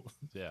hold?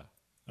 Yeah.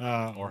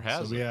 Or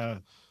has so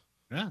it?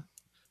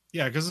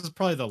 Yeah, because it's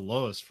probably the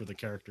lowest for the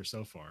character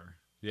so far.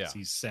 Yeah.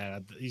 He's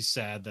sad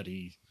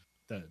that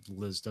that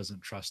Liz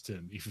doesn't trust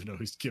him, even though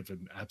he's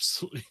given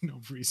absolutely no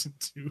reason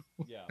to.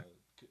 Yeah.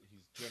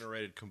 He's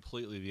generated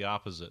completely the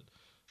opposite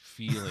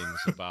feelings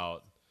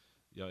about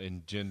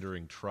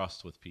engendering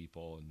trust with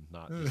people and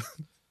not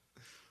just...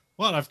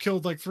 What, I've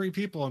killed like 3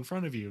 people in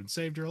front of you and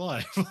saved your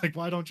life. Like,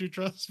 why don't you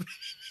trust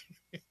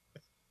me?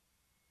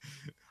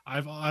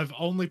 I've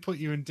only put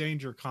you in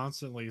danger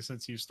constantly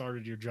since you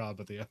started your job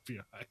at the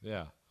FBI.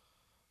 Yeah.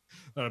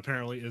 That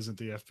apparently isn't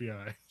the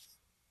FBI.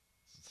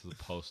 It's the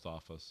post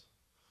office.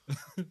 It's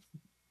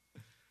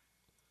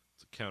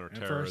a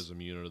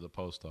counterterrorism unit of the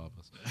post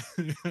office.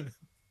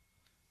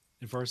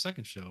 And for our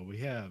second show, we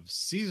have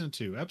season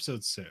 2,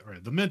 episode 6, or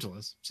The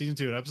Mentalist, season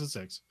 2, episode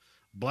 6,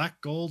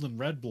 Black Gold and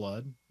Red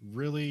Blood.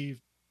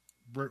 Really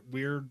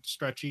weird,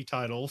 stretchy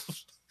title.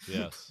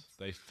 Yes,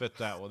 they fit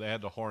that. Well, they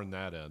had to horn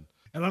that in.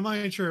 And I'm not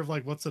even sure if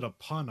like what's it a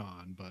pun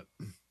on, but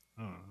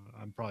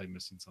I'm probably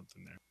missing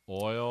something there.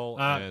 Oil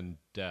and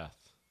death.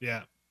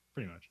 Yeah,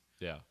 pretty much.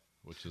 Yeah,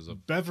 which is a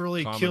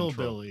Beverly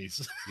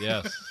Killbillies.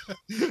 Yes.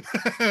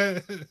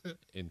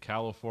 In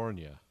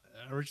California.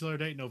 Original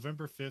date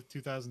November 5th,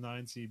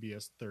 2009,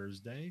 CBS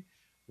Thursday.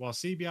 While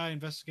CBI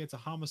investigates a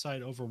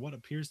homicide over what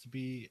appears to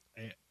be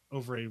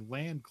over a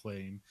land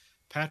claim,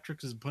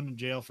 Patrick is put in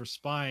jail for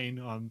spying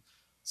on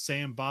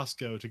Sam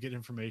Bosco to get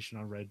information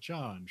on Red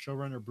John.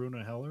 Showrunner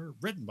Bruno Heller,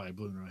 written by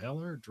Bruno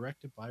Heller,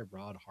 directed by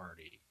Rod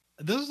Hardy.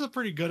 This is a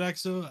pretty good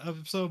episode,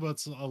 but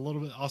it's a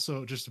little bit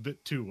also just a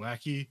bit too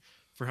wacky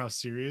for how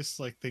serious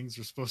like things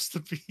are supposed to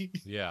be.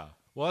 Yeah.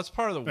 Well, that's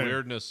part of the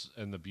weirdness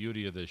and the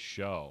beauty of this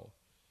show.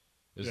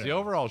 The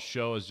overall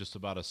show is just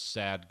about a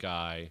sad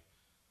guy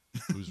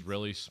who's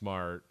really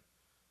smart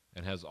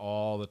and has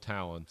all the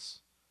talents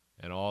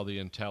and all the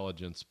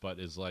intelligence, but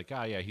is like,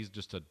 he's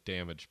just a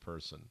damaged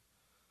person.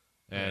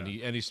 And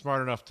he's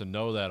smart enough to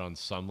know that on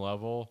some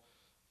level,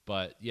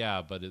 but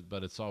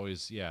it's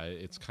always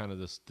it's kind of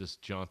this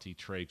jaunty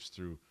traipse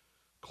through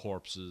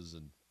corpses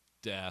and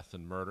death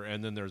and murder,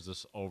 and then there's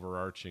this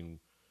overarching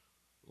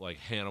like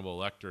Hannibal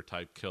Lecter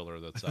type killer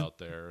that's out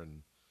there,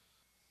 and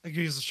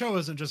because the show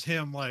isn't just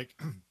him, like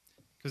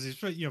because he's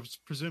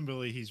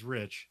presumably he's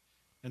rich,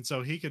 and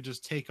so he could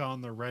just take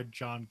on the Red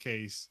John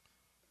case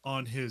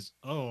on his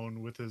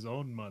own with his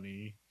own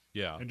money.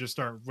 Yeah. And just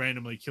start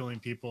randomly killing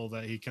people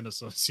that he can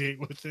associate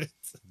with it.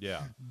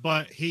 Yeah.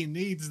 But he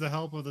needs the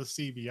help of the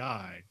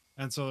CBI.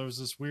 And so there's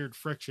this weird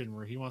friction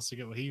where he wants to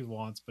get what he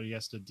wants, but he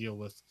has to deal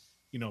with,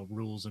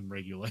 rules and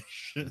regulations.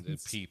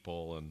 And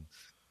people and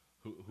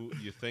who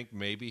you think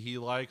maybe he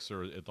likes,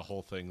 or the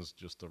whole thing's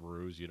just a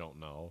ruse, you don't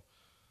know.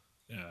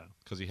 Yeah.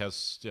 Because he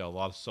has a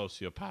lot of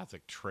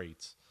sociopathic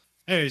traits.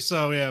 Hey,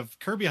 so we have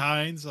Kirby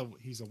Hines.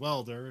 He's a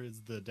welder.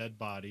 Is the dead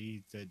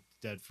body,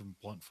 dead from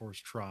blunt force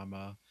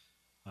trauma.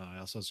 He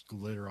also has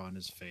glitter on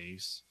his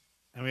face.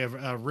 And we have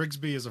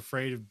Rigsby is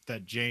afraid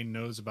that Jane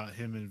knows about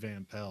him and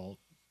Van Pelt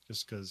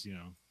just because,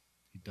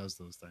 he does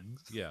those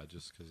things. Yeah,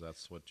 just because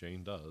that's what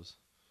Jane does.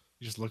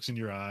 He just looks in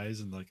your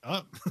eyes and like,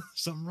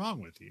 something wrong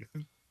with you.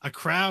 A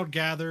crowd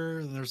gather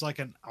and there's like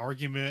an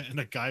argument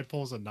and a guy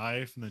pulls a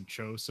knife and then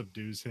Cho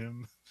subdues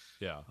him.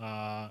 Yeah.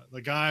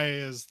 The guy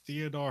is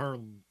Theodore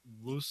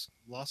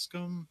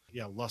Luscombe.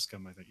 Yeah,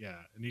 Luscombe, I think. Yeah.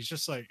 And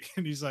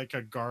he's like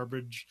a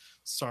garbage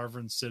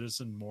sovereign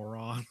citizen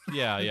moron.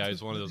 Yeah.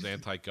 He's one of those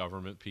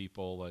anti-government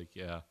people. Like,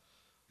 yeah.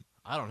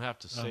 I don't have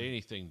to say Oh.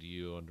 anything to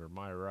you under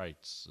my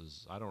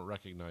rights. I don't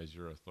recognize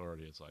your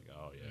authority. It's like,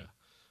 oh yeah,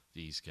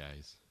 these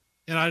guys.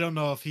 And I don't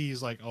know if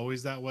he's like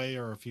always that way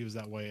or if he was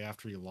that way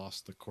after he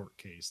lost the court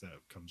case that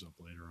comes up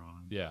later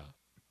on. Yeah.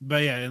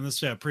 But yeah, in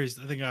this, I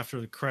think after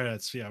the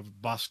credits,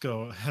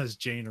 Bosco has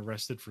Jane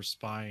arrested for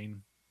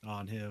spying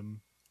on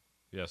him.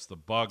 Yes, the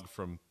bug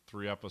from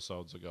 3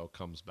 episodes ago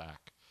comes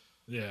back.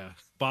 Yeah.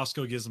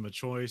 Bosco gives him a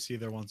choice. He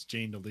either wants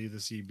Jane to leave the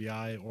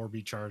CBI or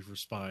be charged for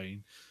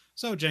spying.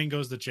 So Jane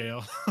goes to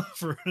jail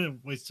for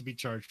waits to be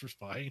charged for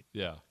spying.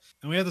 Yeah.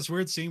 And we have this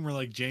weird scene where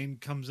like Jane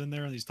comes in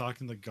there and he's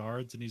talking to the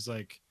guards and he's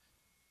like,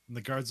 and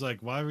the guard's like,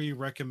 why were you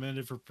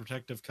recommended for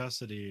protective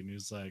custody? And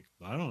he's like,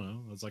 I don't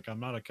know. I was like, I'm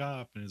not a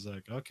cop. And he's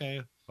like,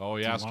 okay. Oh,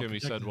 he Do you asked want him, he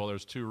said, protective? well,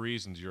 there's 2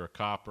 reasons you're a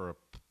cop or a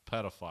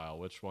pedophile.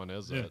 Which one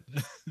is Yeah. it?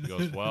 He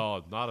goes, well,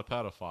 I'm not a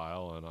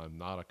pedophile and I'm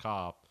not a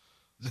cop,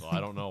 so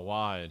I don't know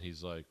why. And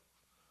he's like,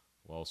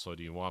 well, so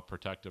do you want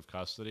protective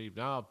custody?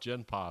 No,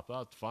 Gin Pop.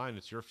 Oh, fine.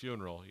 It's your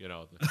funeral. You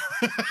know.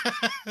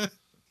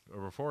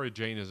 Before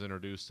Jane is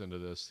introduced into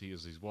this,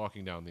 he's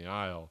walking down the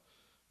aisle.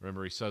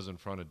 Remember, he says in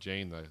front of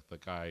Jane, the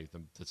guy,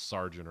 the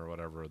sergeant or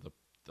whatever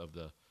of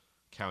the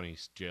county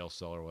jail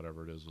cell or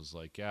whatever it is, was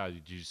like, yeah,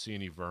 did you see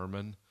any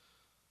vermin?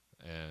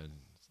 And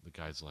the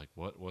guy's like,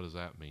 what does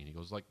that mean? He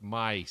goes, like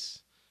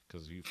mice.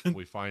 Because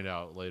we find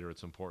out later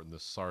it's important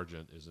this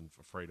sergeant isn't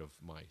afraid of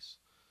mice.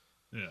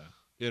 Yeah.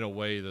 In a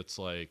way that's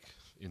like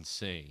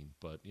insane,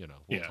 but we'll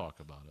Yeah. talk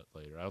about it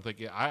later. I don't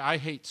think I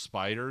hate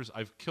spiders.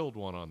 I've killed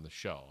one on the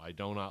show. I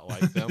do not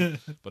like them.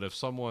 But if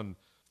someone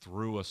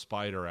threw a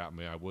spider at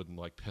me, I wouldn't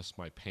like piss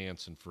my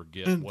pants and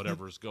forget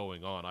whatever's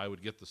going on. I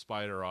would get the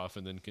spider off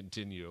and then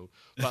continue.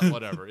 But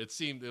whatever. It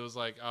was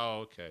like, oh,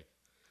 okay.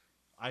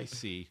 I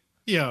see.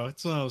 Yeah,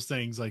 it's one of those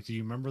things like, do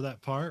you remember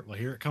that part? Well,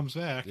 here it comes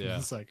back. Yeah.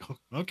 And it's like,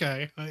 oh,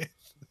 okay.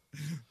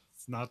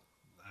 It's not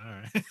all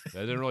right.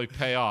 That didn't really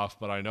pay off,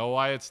 but I know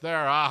why it's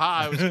there.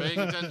 Aha, I was paying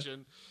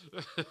attention.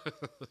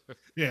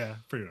 Yeah,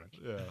 pretty much.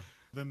 Yeah.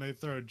 Then they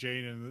throw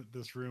Jane in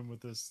this room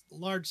with this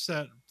large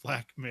set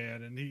black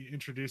man, and he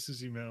introduces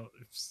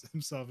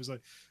himself. He's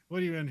like,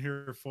 what are you in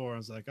here for? I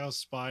was like, I was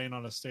spying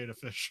on a state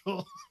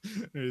official.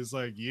 And he's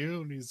like,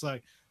 you? And he's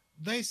like,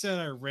 they said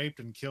I raped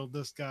and killed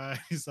this guy.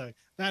 He's like,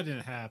 that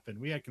didn't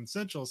happen. We had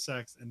consensual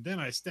sex, and then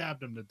I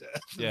stabbed him to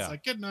death. And Yeah. It's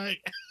like, good night.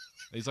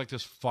 He's like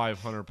this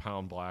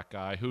 500-pound black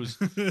guy who's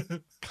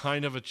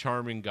kind of a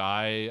charming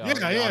guy. Yeah, on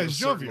a he's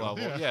certain jovial,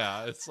 level.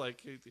 yeah. It's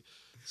like,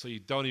 so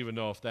you don't even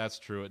know if that's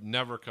true. It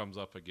never comes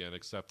up again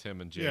except him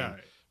and Jane. Yeah.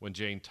 When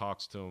Jane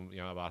talks to him,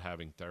 about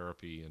having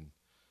therapy and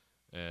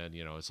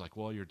it's like,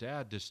 well, your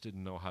dad just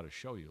didn't know how to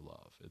show you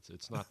love.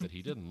 It's not that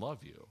he didn't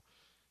love you.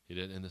 He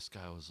didn't. And this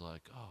guy was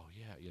like, oh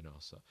yeah,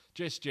 so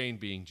just Jane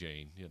being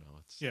Jane,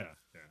 it's Yeah.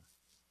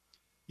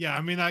 Yeah,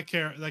 I mean that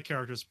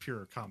character is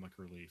pure comic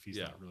relief. He's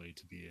Yeah. not really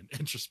to be an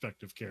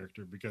introspective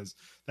character because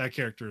that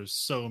character is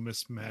so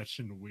mismatched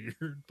and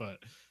weird. But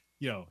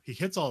he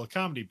hits all the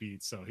comedy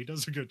beats, so he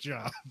does a good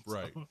job.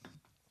 Right. So,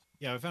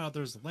 yeah, we found out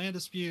there's a land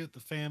dispute. The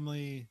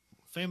family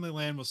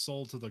land was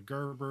sold to the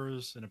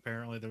Gerbers, and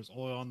apparently there's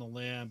oil on the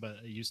land, but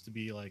it used to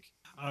be like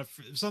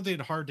something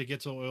hard to get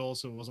to oil,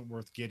 so it wasn't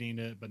worth getting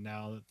it. But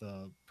now that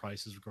the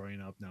prices are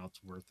going up, now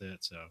it's worth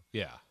it. So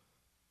yeah.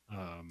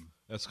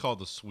 That's called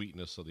the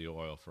sweetness of the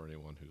oil for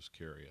anyone who's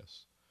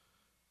curious.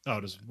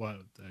 just what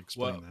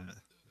explain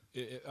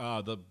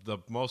that. The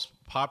most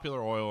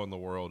popular oil in the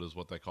world is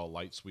what they call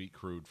light sweet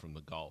crude from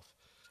the Gulf.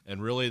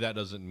 And really that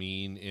doesn't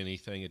mean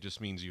anything. It just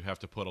means you have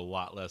to put a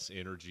lot less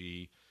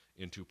energy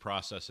into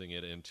processing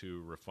it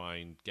into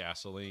refined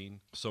gasoline.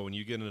 So when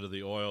you get into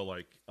the oil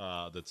like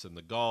that's in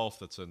the Gulf,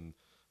 that's in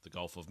the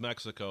Gulf of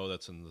Mexico,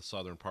 that's in the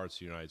southern parts of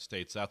the United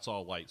States, that's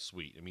all light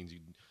sweet. It means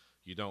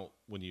you don't,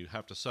 when you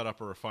have to set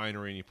up a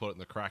refinery and you put it in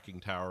the cracking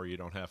tower, you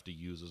don't have to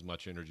use as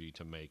much energy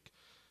to make,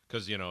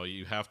 because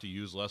you have to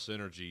use less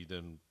energy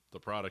than the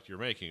product you're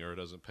making or it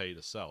doesn't pay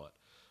to sell it.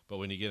 But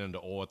when you get into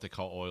what they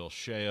call oil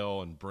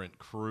shale and Brent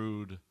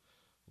crude,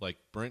 like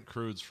Brent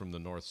crude's from the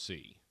North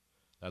Sea,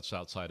 that's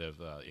outside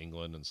of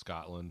England and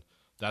Scotland,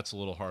 that's a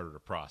little harder to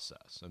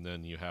process. And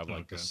then you have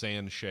like the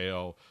sand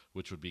shale,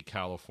 which would be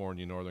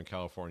California, Northern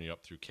California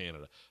up through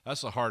Canada.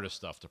 That's the hardest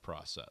stuff to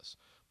process.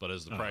 But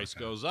as the price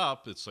goes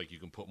up, it's like you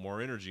can put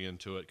more energy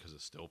into it because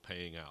it's still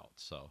paying out.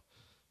 So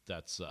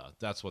that's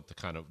what the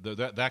kind of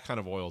that kind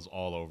of oil is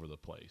all over the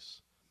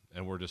place,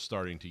 and we're just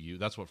starting to use.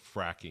 That's what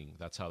fracking.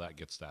 That's how that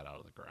gets that out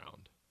of the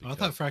ground. I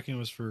thought fracking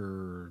was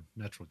for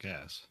natural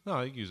gas. No,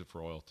 you can use it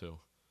for oil too.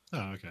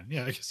 Oh, okay.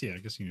 Yeah, I guess you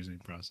can use any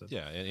process.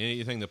 Yeah, and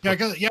anything that.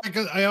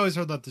 Because I always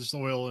heard that this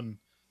oil in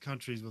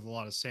countries with a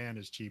lot of sand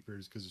is cheaper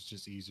because it's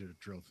just easier to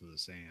drill through the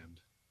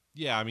sand.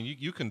 Yeah, I mean,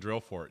 you can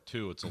drill for it,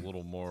 too. It's a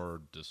little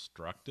more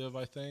destructive,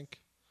 I think,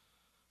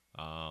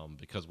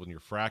 because when you're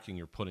fracking,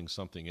 you're putting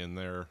something in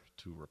there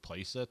to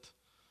replace it,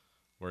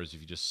 whereas if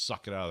you just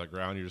suck it out of the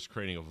ground, you're just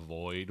creating a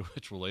void,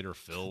 which will later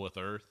fill with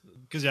earth.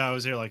 Because, I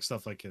always hear,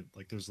 stuff like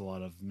there's a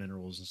lot of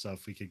minerals and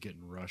stuff we could get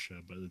in Russia,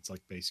 but it's,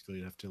 basically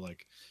you have to,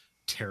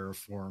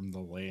 terraform the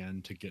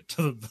land to get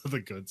to the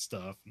good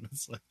stuff. And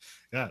it's like,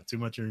 yeah, too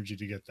much energy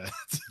to get that.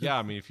 Yeah,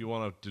 I mean, if you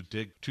want to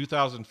dig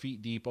 2,000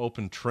 feet deep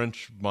open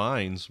trench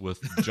mines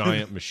with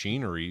giant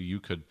machinery, you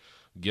could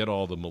get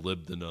all the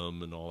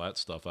molybdenum and all that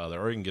stuff out of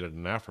there, or you can get it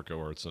in Africa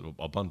where it's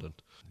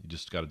abundant. You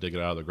just got to dig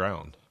it out of the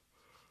ground.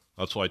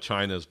 That's why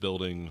China's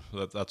building.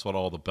 That's what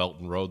all the Belt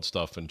and Road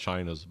stuff in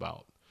China's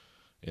about.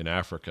 In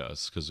Africa,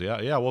 it's because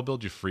we'll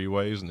build you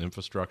freeways and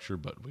infrastructure,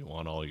 but we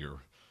want all your,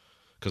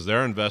 because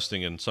they're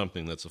investing in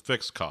something that's a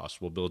fixed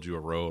cost. We'll build you a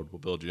road, we'll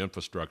build you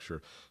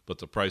infrastructure, but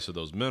the price of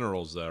those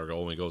minerals there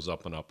only goes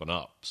up and up and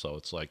up. So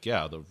it's like,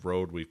 yeah, the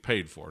road we've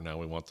paid for, now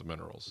we want the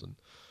minerals, and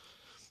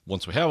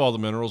once we have all the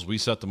minerals, we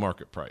set the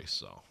market price.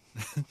 So,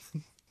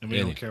 and we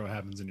don't care what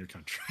happens in your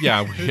country.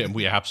 Yeah,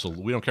 we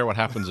absolutely, we don't care what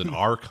happens in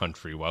our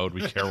country. Why would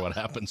we care what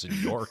happens in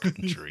your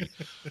country?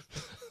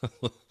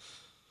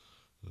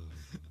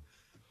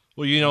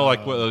 Well, you know,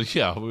 like, when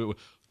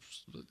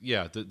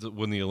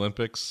the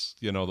Olympics,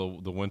 you know,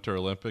 the Winter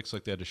Olympics,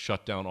 like they had to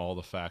shut down all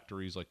the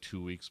factories like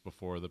 2 weeks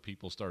before the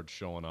people started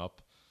showing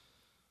up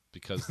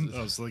because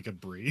so they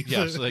could breathe.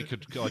 Yeah, so they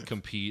could like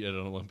compete at an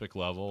Olympic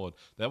level, and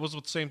that was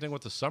the same thing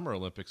with the Summer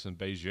Olympics in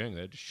Beijing.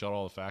 They had to shut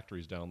all the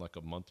factories down like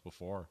a month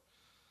before,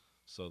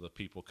 so the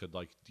people could,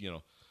 like, you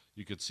know,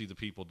 you could see the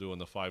people doing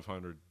the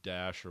 500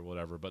 dash or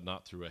whatever, but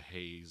not through a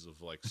haze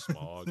of like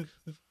smog.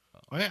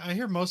 I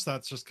hear most of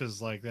that's just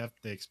because like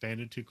they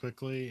expanded too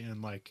quickly,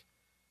 and like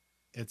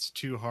it's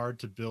too hard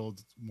to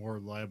build more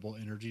reliable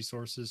energy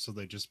sources, so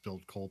they just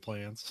build coal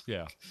plants.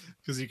 Yeah,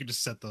 because you could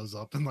just set those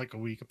up in like a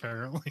week,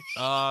 apparently.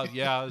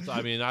 Yeah.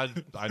 I mean, I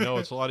know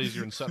it's a lot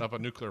easier than setting up a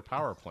nuclear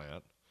power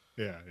plant.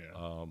 Yeah.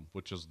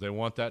 Which is, they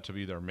want that to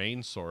be their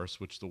main source,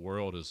 which the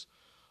world is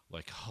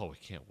like, oh, we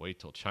can't wait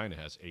till China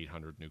has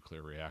 800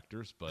 nuclear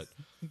reactors, but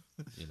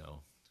you know,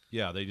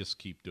 yeah, they just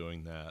keep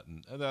doing that,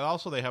 and then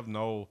also they have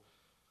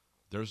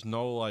there's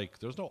no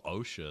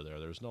OSHA there.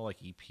 There's no like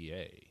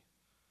EPA.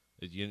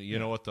 You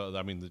know what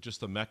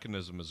just the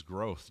mechanism is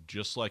growth,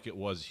 just like it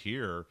was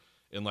here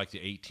in like the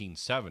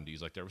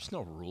 1870s. Like there was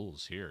no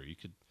rules here. You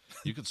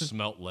could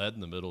smelt lead in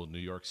the middle of New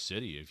York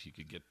City if you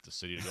could get the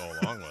city to go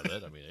along with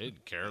it. I mean, they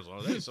didn't care as long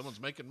as, hey,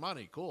 someone's making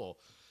money. Cool.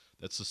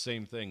 That's the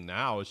same thing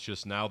now. It's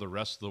just now the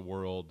rest of the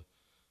world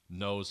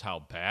knows how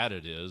bad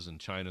it is, and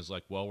China's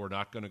like, well, we're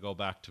not going to go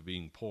back to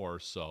being poor,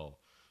 so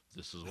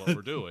this is what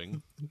we're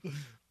doing.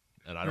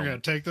 And we're going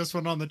to take this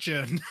one on the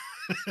chin.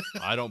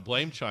 I don't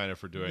blame China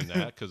for doing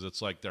that, because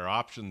it's like their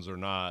options are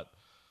not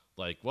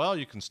like, well,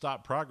 you can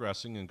stop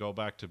progressing and go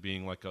back to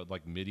being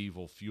like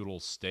medieval feudal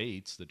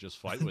states that just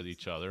fight with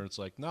each other. It's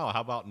like, no,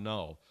 how about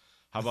no?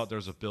 How about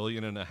there's 1.5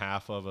 billion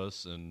of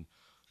us, and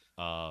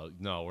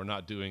no, we're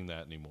not doing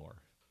that anymore.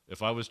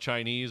 If I was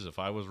Chinese, if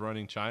I was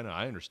running China,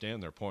 I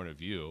understand their point of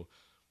view.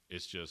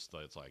 It's just,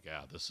 it's like,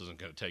 this isn't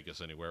going to take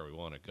us anywhere we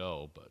want to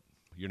go, but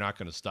you're not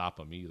going to stop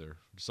them either.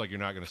 Just like you're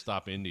not going to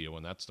stop India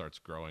when that starts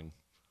growing.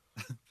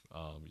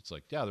 It's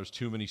like, there's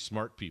too many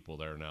smart people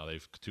there now.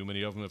 Too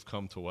many of them have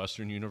come to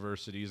Western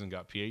universities and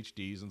got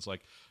PhDs, and it's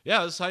like,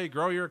 this is how you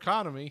grow your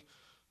economy.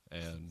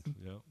 And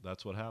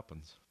that's what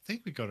happens. I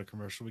think we go to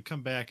commercial. We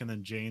come back, and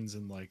then Jane's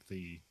in like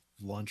the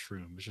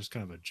lunchroom. It's just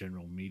kind of a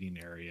general meeting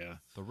area.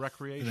 The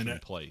recreation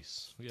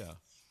place. Yeah.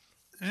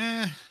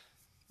 I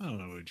don't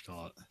know what you'd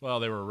call it.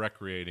 Well, they were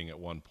recreating at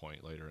one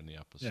point later in the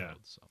episode.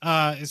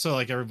 Yeah. So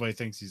like everybody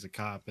thinks he's a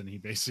cop, and he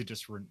basically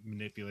just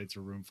manipulates a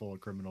room full of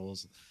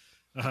criminals.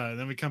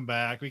 Then we come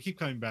back. We keep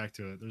coming back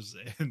to it.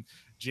 And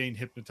Jane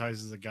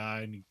hypnotizes a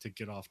guy to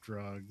get off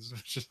drugs.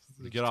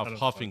 To get off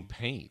huffing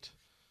paint.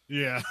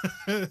 Yeah.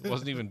 It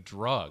wasn't even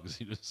drugs.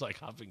 He was like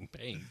huffing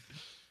paint.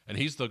 And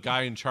he's the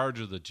guy in charge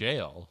of the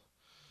jail.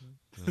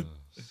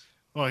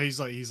 Well, he's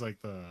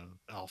like the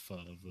alpha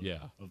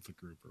of the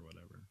group or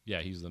whatever.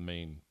 Yeah, he's the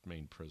main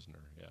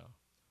prisoner.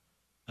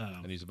 Yeah,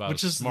 and he's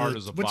about as smart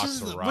as a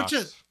box of rocks.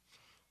 I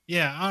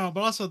don't know.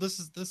 But also, this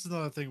is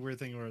another weird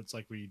thing where it's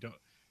like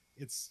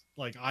it's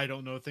like I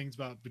don't know things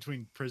about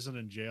between prison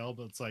and jail,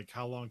 but it's like,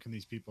 how long can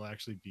these people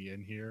actually be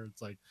in here?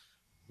 It's like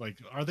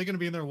are they going to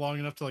be in there long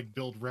enough to like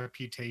build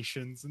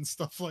reputations and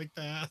stuff like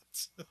that?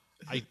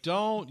 I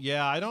don't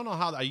know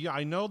how.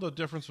 I know the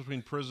difference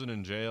between prison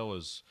and jail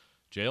is.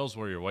 Jail's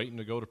where you're waiting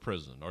to go to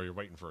prison, or you're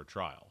waiting for a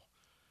trial.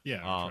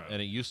 Yeah.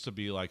 And it used to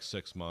be like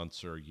 6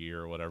 months or a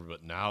year or whatever,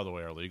 but now the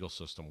way our legal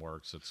system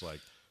works, it's like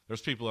there's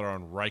people that are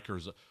on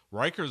Rikers.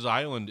 Rikers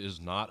Island is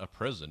not a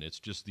prison. It's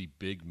just the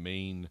big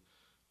main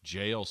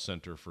jail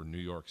center for New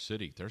York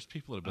City. There's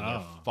people that have been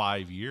there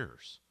 5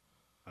 years.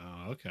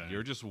 Oh, okay.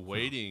 You're just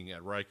waiting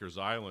at Rikers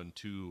Island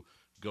to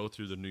go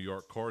through the New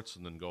York courts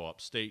and then go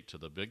upstate to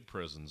the big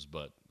prisons,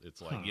 but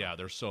it's like,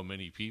 there's so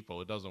many people.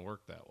 It doesn't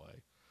work that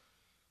way.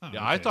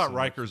 I thought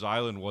Rikers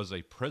Island was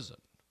a prison.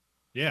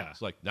 Yeah.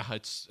 It's like,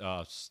 it's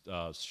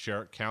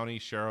county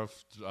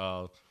sheriff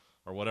or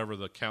whatever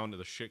the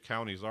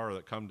counties are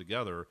that come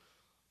together.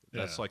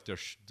 That's like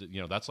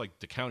that's like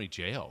the county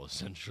jail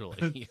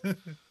essentially,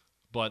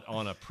 but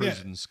on a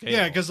prison scale.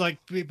 Yeah, because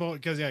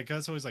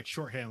that's always like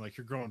shorthand. Like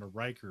you're going to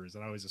Rikers,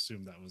 and I always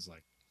assumed that was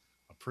like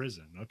a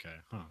prison. Okay,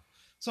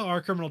 So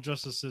our criminal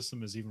justice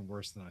system is even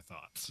worse than I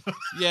thought.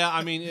 Yeah,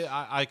 I mean,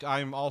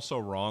 I'm also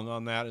wrong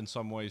on that in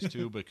some ways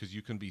too, because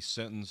you can be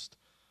sentenced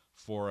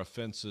for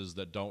offenses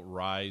that don't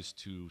rise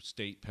to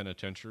state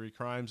penitentiary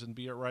crimes and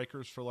be at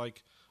Rikers for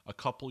like a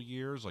couple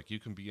years. Like you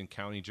can be in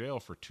county jail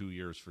for 2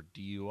 years for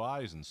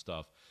DUIs and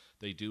stuff.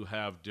 They do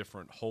have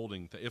different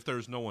holding. If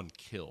there's no one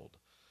killed,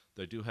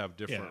 they do have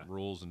different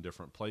rules in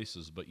different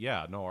places. But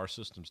yeah, no, our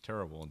system's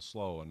terrible and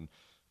slow and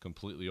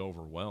completely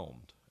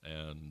overwhelmed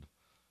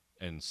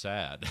and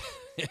sad.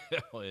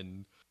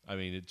 And I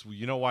mean, it's,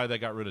 you know why they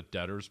got rid of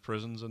debtors'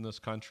 prisons in this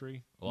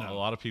country? A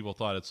lot of people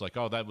thought it's like,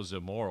 oh, that was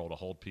immoral to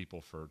hold people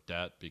for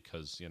debt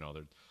because, you know,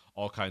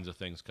 all kinds of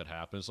things could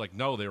happen. It's like,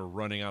 no, they were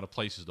running out of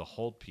places to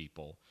hold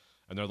people.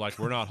 And they're like,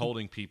 we're not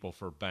holding people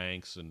for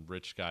banks and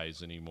rich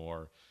guys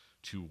anymore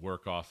to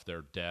work off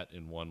their debt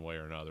in one way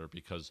or another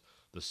because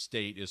the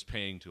state is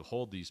paying to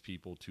hold these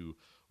people to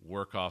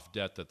work off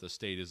debt that the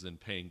state is then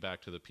paying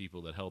back to the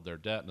people that held their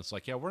debt. And it's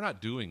like, yeah, we're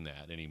not doing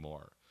that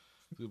anymore.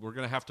 We're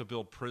going to have to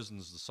build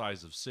prisons the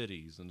size of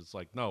cities. And it's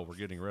like, no, we're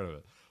getting rid of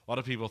it. A lot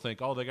of people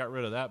think, oh, they got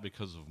rid of that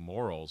because of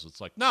morals. It's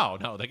like, no,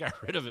 they got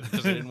rid of it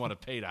because they didn't want to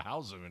pay to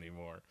house them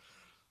anymore.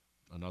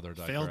 Another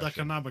digression. Failed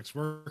economics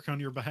work on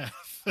your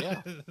behalf.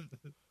 Yeah.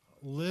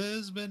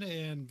 Lisbon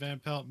and Van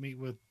Pelt meet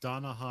with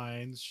Donna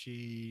Hines.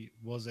 She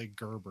was a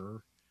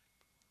Gerber,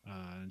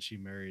 and she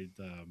married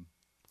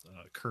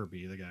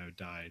Kirby, the guy who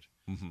died.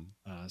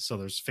 Mm-hmm. So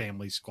there's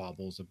family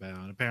squabbles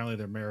about. Apparently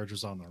their marriage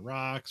was on the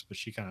rocks, but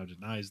she kind of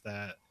denies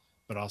that,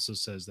 but also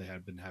says they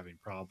had been having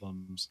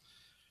problems.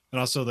 And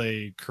also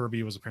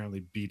Kirby was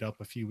apparently beat up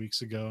a few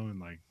weeks ago,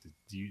 and like,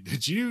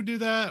 did you do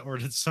that, or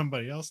did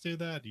somebody else do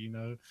that? Do you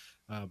know?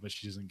 But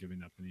she isn't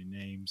giving up any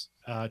names.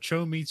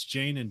 Cho meets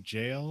Jane in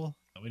jail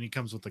when he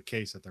comes with the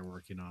case that they're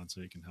working on,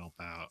 so he can help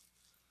out.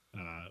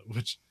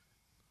 Which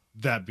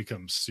that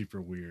becomes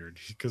super weird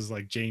because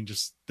like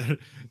Jane's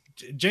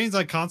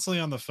like constantly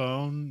on the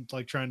phone,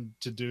 like trying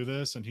to do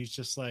this, and he's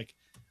just like,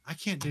 I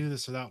can't do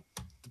this without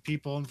the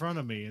people in front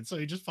of me, and so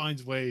he just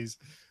finds ways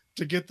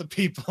to get the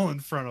people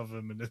in front of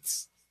him, and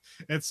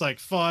it's like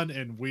fun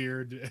and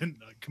weird and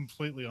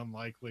completely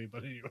unlikely,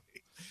 but anyway.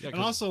 Yeah,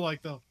 and also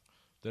like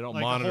they don't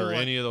like monitor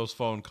any of those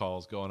phone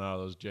calls going out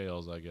of those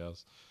jails, I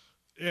guess.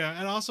 Yeah,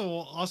 and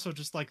also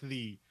just like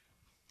the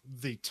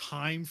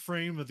time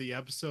frame of the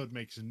episode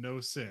makes no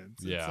sense.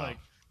 Yeah. It's like,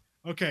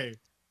 okay,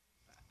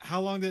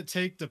 how long did it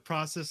take to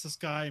process this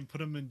guy and put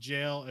him in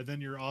jail, and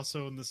then you're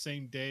also in the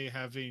same day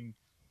having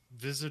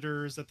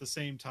visitors at the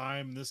same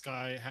time, and this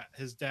guy,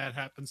 his dad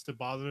happens to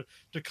bother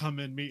to come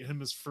and meet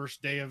him his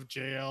first day of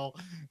jail,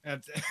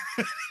 and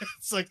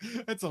it's like,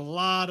 it's a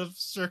lot of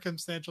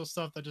circumstantial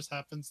stuff that just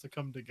happens to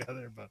come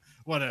together, but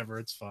whatever,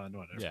 it's fun,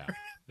 whatever. Yeah,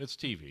 it's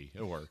TV,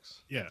 it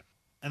works. Yeah.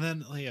 And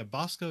then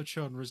Bosco,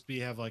 Cho, and Risby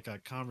have like a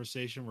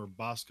conversation where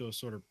Bosco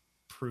sort of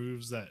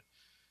proves that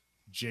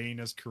Jane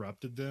has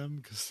corrupted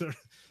them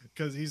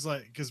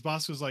because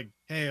Bosco's like,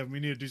 hey,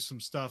 we need to do some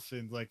stuff,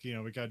 and like, you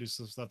know, we gotta do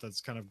some stuff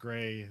that's kind of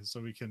gray so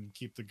we can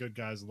keep the good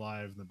guys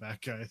alive and the bad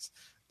guys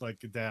like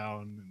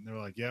down. And they're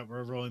like, yeah,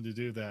 we're willing to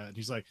do that. And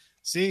he's like,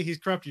 see, he's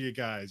corrupted you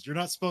guys. You're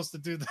not supposed to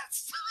do that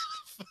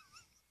stuff.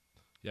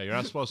 Yeah, you're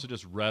not supposed to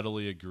just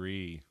readily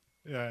agree.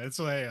 Yeah, it's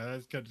like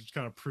that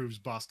kind of proves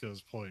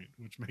Bosco's point,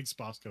 which makes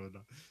Bosco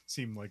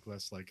seem like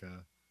less like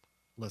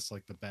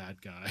the bad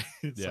guy.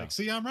 It's like,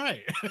 see, I'm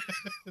right.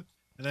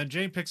 And then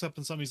Jane picks up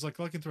on something. He's like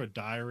looking through a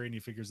diary, and he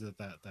figures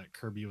that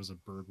Kirby was a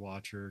bird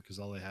watcher because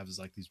all they have is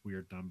like these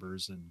weird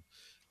numbers and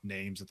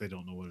names that they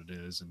don't know what it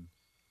is. And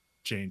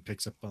Jane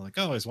picks up on like,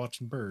 oh, he's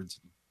watching birds.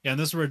 Yeah, and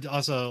this is where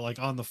also like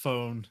on the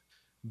phone,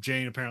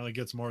 Jane apparently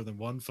gets more than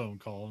one phone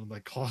call and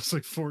like calls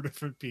like 4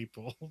 different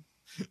people.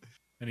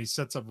 And he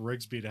sets up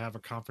Rigsby to have a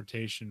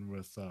confrontation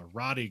with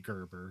Roddy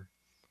Gerber,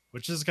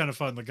 which is kind of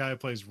fun. The guy who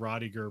plays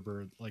Roddy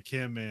Gerber, like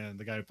him and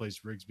the guy who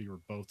plays Rigsby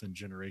were both in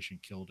Generation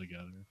Kill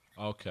together.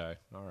 Okay,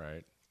 all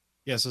right.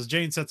 Yeah, so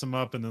Jane sets him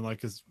up, and then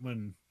like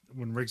when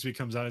Rigsby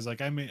comes out, he's like,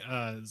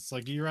 it's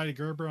like, you're Roddy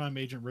Gerber, I'm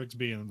Agent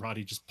Rigsby, and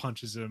Roddy just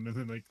punches him, and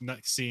then like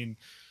next scene,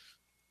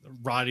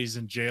 Roddy's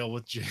in jail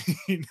with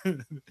Jane.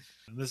 And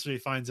this is where he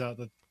finds out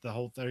that the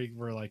whole thing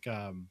where like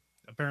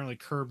apparently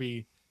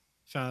Kirby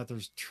found out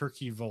there's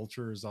turkey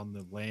vultures on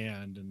the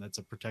land, and that's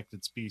a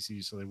protected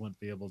species, so they wouldn't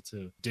be able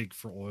to dig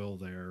for oil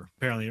there.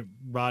 Apparently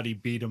Roddy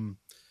beat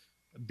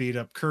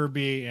up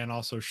Kirby and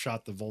also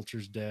shot the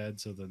vultures dead,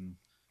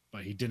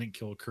 but he didn't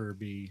kill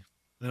Kirby.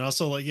 And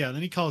also like, yeah,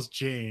 then he calls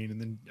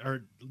Jane,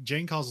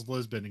 Jane calls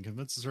Lisbon and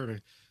convinces her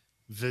to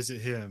visit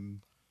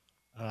him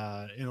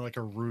in like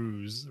a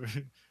ruse.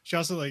 He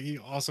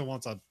also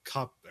wants a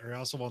cup, or he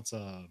also wants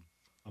a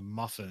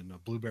muffin, a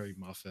blueberry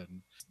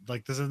muffin.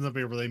 Like this ends up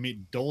here where they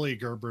meet Dolly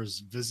Gerber's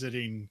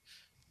visiting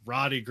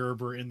Roddy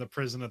Gerber in the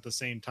prison at the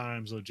same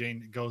time. So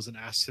Jane goes and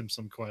asks him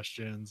some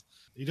questions.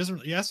 He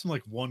asks him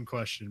like one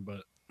question,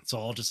 but it's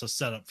all just a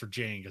setup for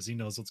Jane because he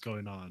knows what's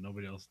going on.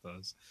 Nobody else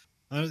does.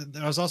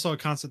 There was also a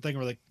constant thing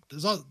where like a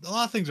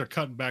lot of things are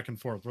cutting back and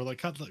forth. We're like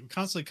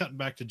constantly cutting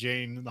back to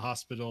Jane in the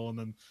hospital, and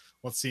then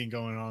what's scene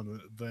going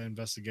on the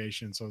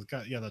investigation. So it's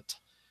got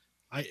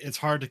it's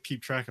hard to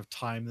keep track of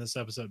time in this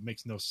episode. It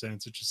makes no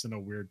sense. It's just in a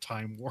weird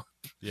time warp.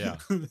 Yeah.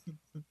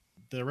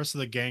 The rest of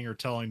the gang are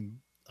telling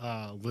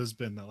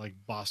Lisbon that like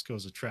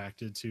Bosco's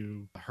attracted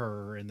to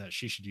her and that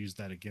she should use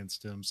that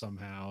against him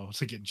somehow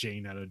to get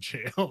Jane out of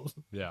jail.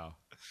 Yeah.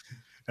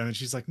 And then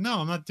she's like, no,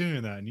 I'm not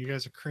doing that. And you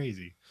guys are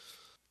crazy.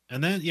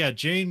 And then, yeah,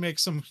 Jane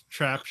makes some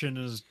contraption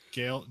in his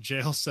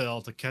jail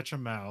cell to catch a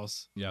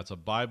mouse. Yeah, it's a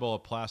Bible, a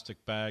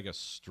plastic bag, a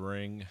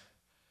string.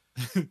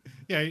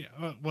 Yeah,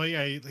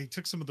 he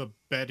took some of the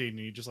bedding and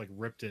he just like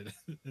ripped it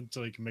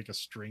until he can make a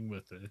string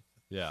with it.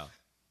 Yeah.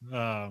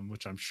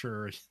 Which I'm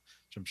sure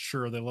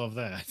they love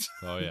that.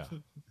 Oh, yeah.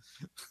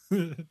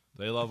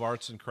 They love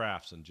arts and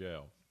crafts in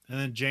jail. And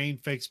then Jane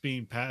fakes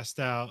being passed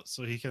out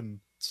so he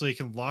can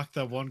lock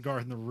that one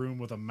guard in the room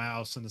with a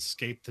mouse and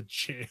escape the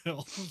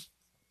jail.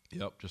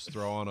 Yep, just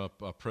throw on a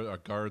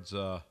guard's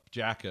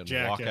jacket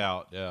and walk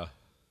out. Yeah.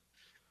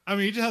 I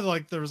mean, he just had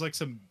like, there was like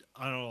some,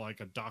 I don't know,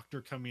 like a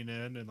doctor coming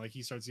in and like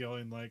he starts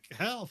yelling like,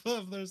 help,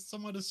 there's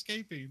someone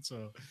escaping.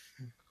 So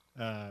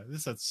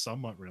this is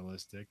somewhat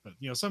realistic, but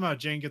you know, somehow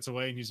Jane gets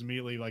away and he's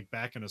immediately like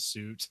back in a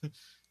suit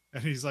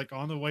and he's like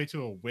on the way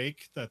to a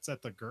wake that's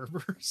at the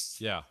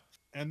Gerbers. Yeah.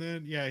 And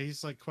then, yeah,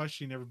 he's like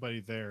questioning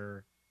everybody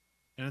there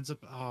and ends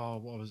up, oh,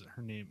 what was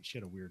her name? She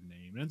had a weird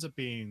name. It ends up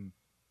being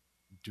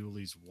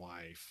Dooley's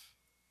wife.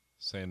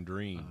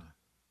 Sandrine.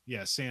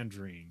 Yeah,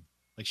 Sandrine.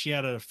 Like she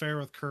had an affair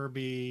with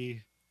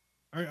Kirby.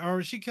 Or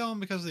did she kill him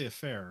because of the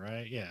affair,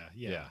 right? Yeah.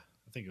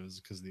 I think it was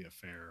because of the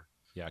affair.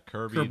 Yeah,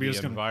 Kirby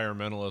the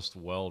environmentalist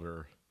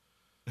welder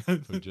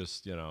who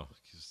just,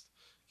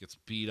 gets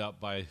beat up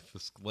by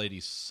this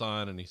lady's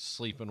son and he's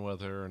sleeping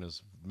with her and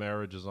his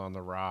marriage is on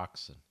the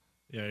rocks. And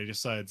yeah, he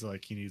decides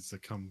like he needs to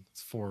come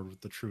forward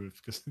with the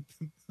truth because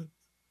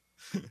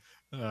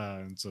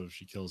and so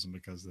she kills him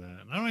because of that.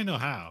 And I don't even know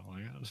how.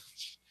 Like,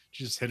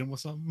 she just hit him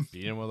with something.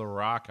 Beat him with a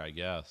rock, I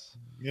guess.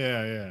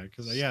 Yeah,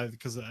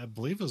 because I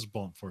believe it was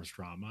blunt force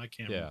trauma. I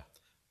can't. Yeah,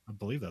 I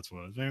believe that's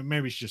what it was.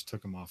 Maybe she just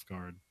took him off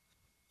guard.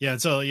 Yeah,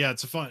 and so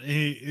it's a fun.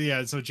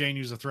 So Jane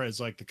used a threat. It's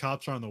like the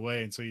cops are on the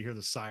way, and so you hear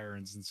the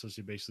sirens, and so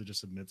she basically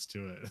just admits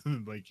to it.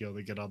 Like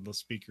they get on the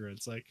speaker.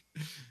 It's like,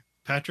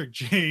 Patrick,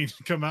 Jane,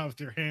 come out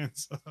with your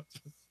hands up.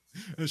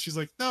 And she's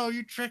like, no,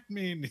 you tricked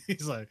me. And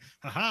he's like,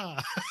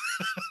 haha.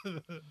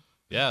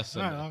 Yes.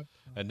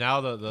 And now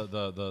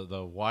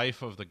the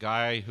wife of the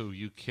guy who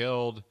you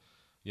killed,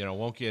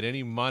 won't get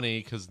any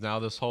money because now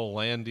this whole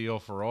land deal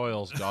for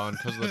oil's gone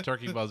because of the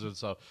turkey buzzard.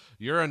 So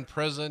you're in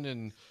prison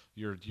and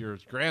your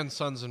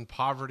grandson's in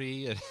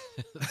poverty. And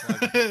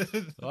it's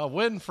like, a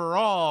win for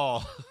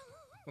all.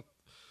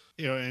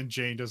 And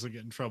Jane doesn't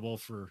get in trouble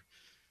for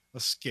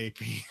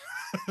escaping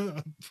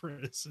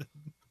prison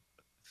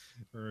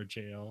or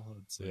jail.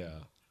 Yeah.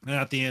 And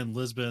at the end,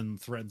 Lisbon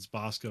threatens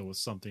Bosco with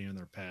something in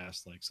their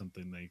past, like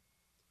something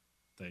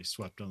they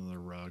swept under the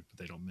rug, but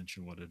they don't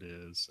mention what it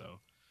is. So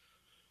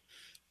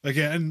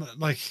again,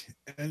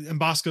 and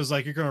Bosco's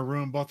like, you're going to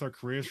ruin both our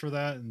careers for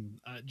that. And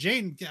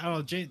Jane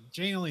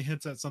only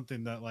hints at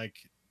something that like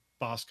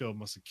Bosco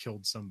must have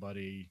killed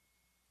somebody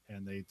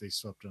and they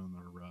swept it under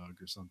the rug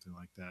or something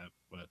like that.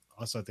 But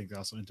also, I think they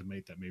also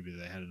intimate that maybe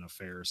they had an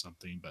affair or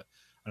something, but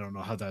I don't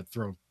know how that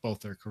throw both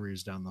their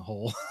careers down the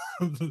hole.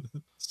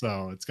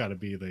 So it's got to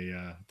be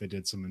they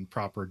did some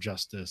improper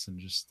justice and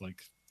just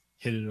like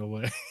hid it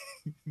away.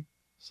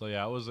 So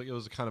yeah, it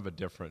was kind of a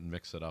different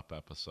mix it up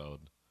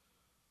episode.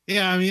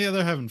 Yeah, I mean,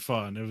 they're having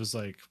fun. It was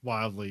like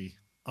wildly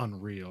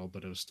unreal,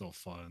 but it was still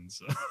fun.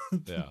 So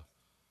yeah,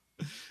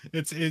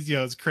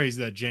 it's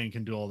crazy that Jane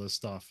can do all this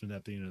stuff, and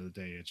at the end of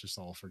the day, it's just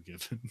all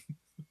forgiven.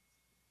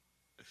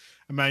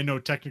 I mean, I know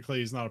technically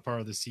he's not a part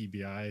of the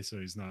CBI, so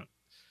he's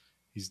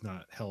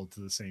not held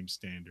to the same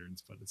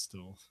standards, but it's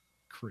still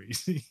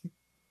crazy.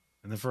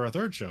 And then for our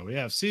third show, we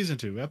have season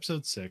 2,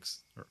 episode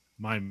 6, or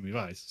Miami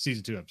Vice,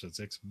 season 2, episode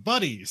 6,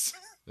 Buddies.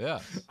 Yeah.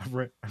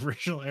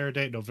 Original air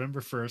date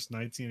November 1st,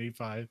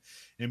 1985,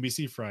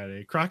 NBC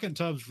Friday. Crockett and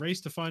Tubbs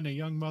race to find a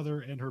young mother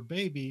and her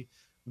baby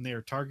when they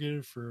are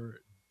targeted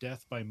for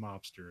death by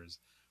mobsters.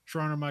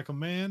 Showrunner Michael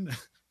Mann,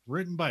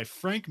 written by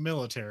Frank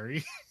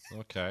Military.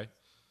 Okay.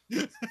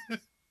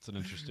 It's an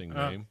interesting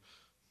name.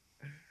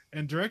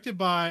 And directed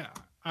by,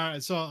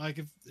 so like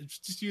if it's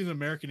just using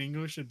American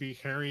English, it'd be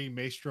Harry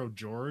Maestro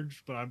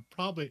George, but I'm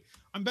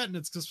betting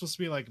it's supposed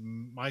to be like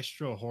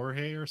Maestro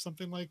Jorge or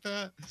something like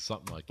that.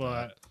 Something like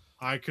but that.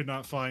 I could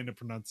not find a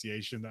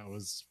pronunciation that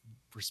was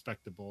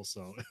respectable,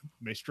 so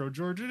Maestro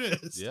George it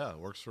is. Yeah, it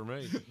works for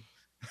me.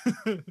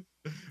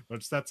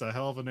 Which that's a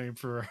hell of a name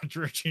for a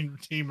directing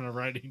team and a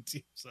writing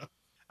team. So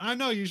I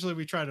know usually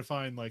we try to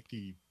find like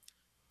the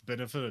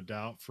benefit of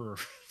doubt for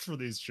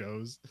these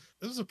shows.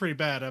 This was a pretty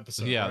bad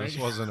episode. Yeah, right? This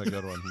wasn't a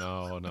good one.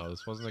 No,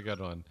 this wasn't a good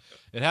one.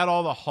 It had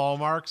all the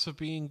hallmarks of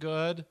being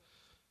good,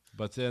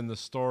 but then the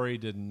story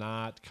did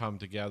not come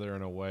together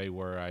in a way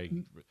where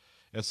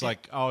it's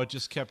like, it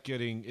just kept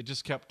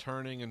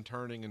turning and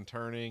turning and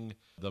turning.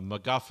 The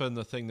MacGuffin,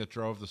 the thing that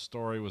drove the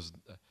story was,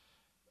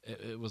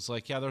 it was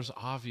like, yeah, there's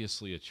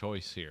obviously a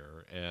choice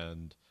here.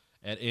 And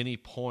at any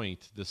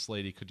point this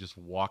lady could just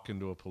walk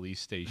into a police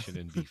station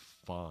and be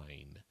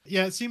fine.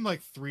 Yeah, it seemed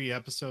like 3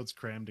 episodes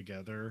crammed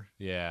together.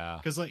 Yeah.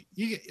 Because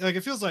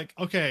it feels like,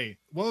 okay,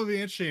 what would be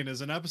interesting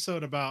is an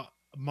episode about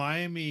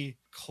Miami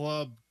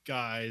club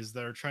guys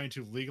that are trying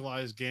to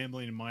legalize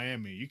gambling in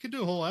Miami. You could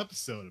do a whole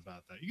episode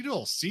about that. You could do a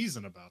whole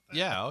season about that.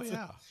 Yeah. Oh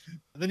yeah.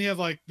 Then you have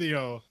like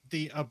the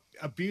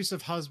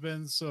abusive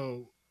husband.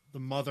 So the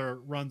mother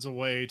runs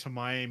away to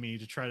Miami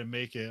to try to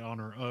make it on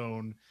her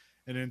own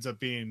and ends up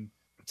being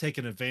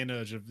taken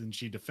advantage of, and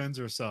she defends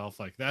herself.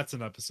 Like, that's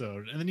an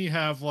episode. And then you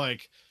have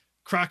like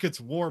Crockett's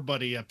War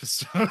Buddy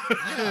episode.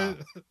 Yeah.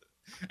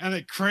 And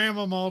they cram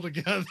them all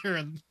together,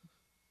 and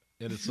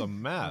it's a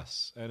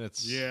mess. And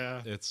it's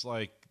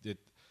like it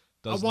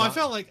does. I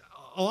felt like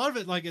a lot of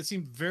it, like, it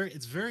seemed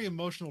it's very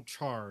emotional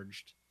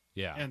charged,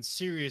 and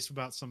serious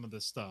about some of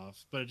this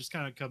stuff, but it just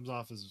kind of comes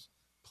off as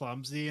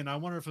clumsy. And I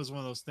wonder if it was one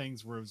of those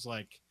things where it was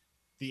like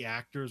the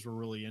actors were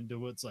really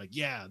into it. It's like,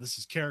 yeah, this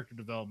is character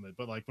development,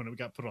 but like when it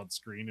got put on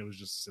screen, it was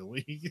just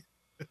silly.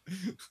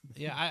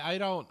 Yeah,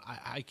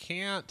 I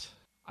can't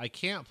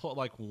put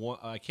like one.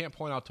 I can't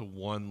point out to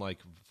one like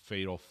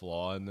fatal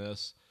flaw in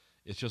this.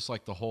 It's just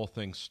like the whole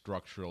thing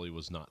structurally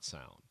was not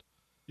sound.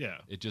 Yeah,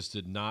 it just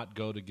did not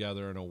go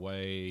together in a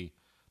way.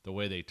 The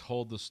way they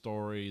told the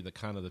story, the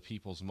kind of the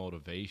people's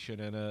motivation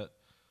in it.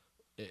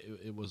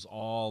 It was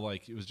all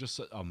like, it was just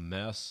a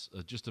mess,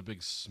 just a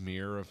big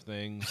smear of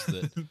things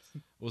that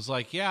was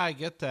like, yeah, I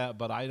get that,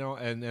 but I don't.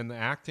 And the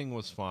acting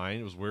was fine.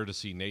 It was weird to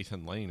see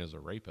Nathan Lane as a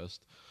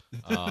rapist.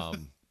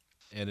 And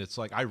it's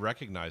like, I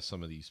recognize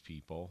some of these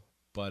people,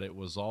 but it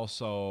was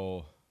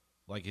also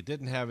like, it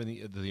didn't have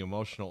the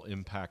emotional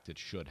impact it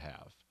should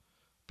have,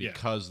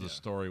 because the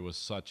story was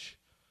such,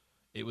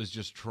 it was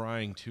just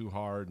trying too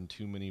hard in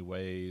too many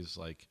ways.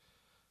 Like,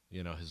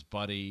 you know, his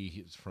buddy,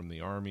 he's from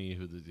the Army,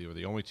 they were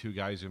the only 2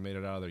 guys who made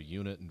it out of their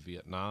unit in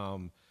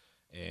Vietnam.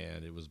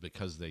 And it was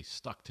because they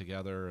stuck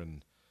together.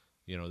 And,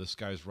 you know, this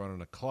guy's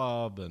running a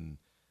club, and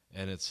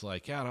it's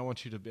like, yeah, and I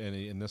want you to,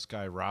 and this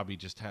guy, Robbie,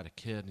 just had a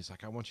kid. And he's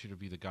like, I want you to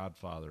be the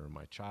godfather of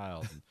my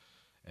child.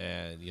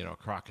 And you know,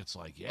 Crockett's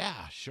like,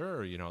 yeah,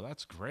 sure. You know,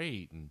 that's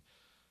great.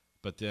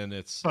 But then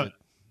it's,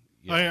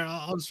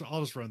 I'll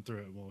just run through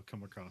it and we'll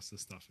come across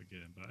this stuff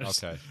again. But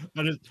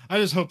I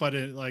just hope I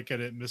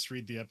didn't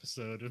misread the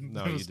episode, and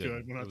no, it was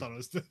good when I thought it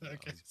was okay.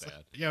 It was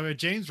bad. Yeah, we had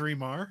James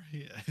Remar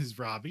is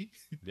Robbie.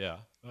 Yeah.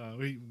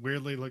 He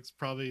weirdly looks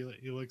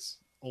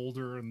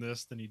older in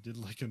this than he did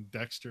like in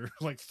Dexter,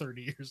 like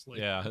 30 years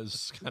later. Yeah,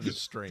 it's kind of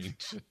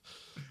strange.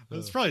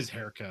 It's probably his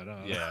haircut.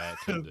 Yeah, it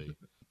could be.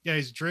 Yeah,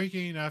 he's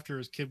drinking after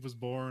his kid was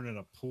born at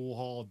a pool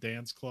hall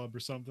dance club or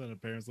something.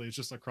 Apparently, it's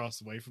just across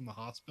the way from the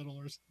hospital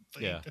or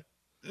something. Yeah,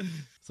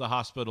 it's a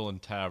hospital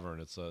and tavern.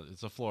 It's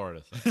a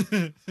Florida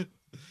thing.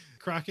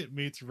 Crockett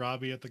meets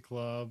Robbie at the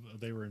club.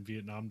 They were in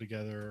Vietnam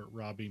together.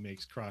 Robbie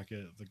makes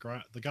Crockett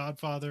the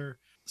godfather.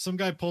 Some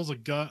guy pulls a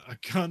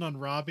gun on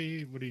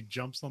Robbie when he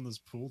jumps on this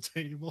pool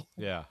table.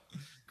 Yeah,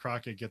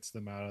 Crockett gets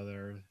them out of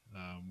there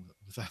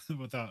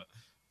without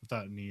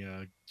any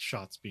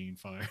shots being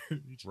fired.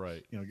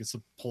 Right. You know, gets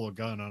to pull a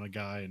gun on a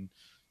guy and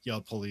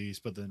yell police,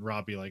 but then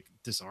Robbie like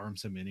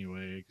disarms him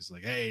anyway, because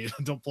like, hey,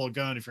 don't pull a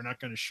gun if you're not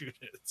going to shoot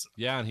it. So.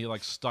 Yeah, and he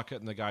like stuck it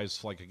in the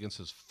guy's like against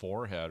his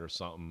forehead or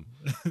something.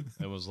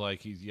 It was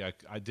like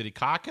did he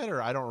cock it,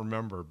 or I don't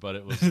remember, but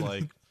it was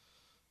like,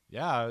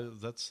 yeah,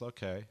 that's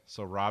okay.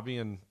 So Robbie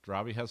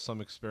has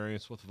some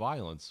experience with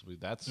violence.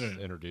 That's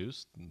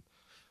introduced. And,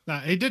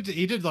 nah, he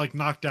did like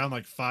knock down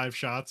like 5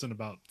 shots in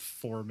about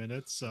 4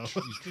 minutes. So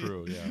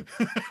true,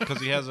 yeah, because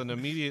he has an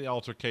immediate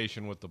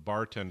altercation with the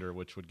bartender,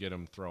 which would get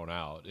him thrown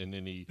out. And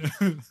then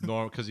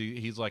because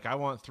he's like, I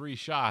want 3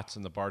 shots,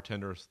 and the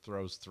bartender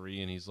throws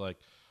 3, and he's like,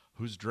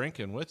 who's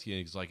drinking with you?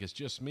 And he's like, it's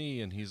just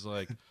me. And he's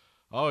like,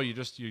 oh, you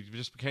just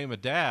became a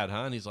dad,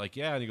 huh? And he's like,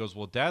 yeah. And he goes,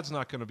 well, Dad's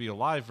not going to be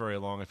alive very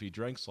long if he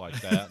drinks like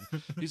that.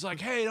 He's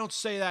like, hey, don't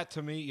say that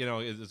to me. You know,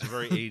 it's a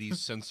very 80s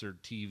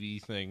censored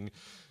TV thing.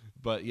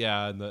 But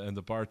yeah, and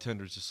the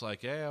bartender's just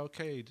like, yeah,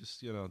 okay,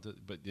 just, you know,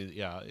 but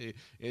yeah,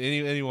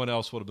 anyone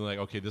else would have been like,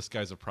 okay, this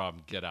guy's a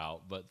problem, get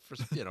out. But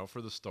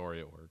for the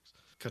story, it works.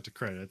 Cut to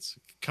credits.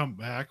 Come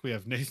back. We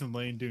have Nathan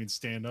Lane doing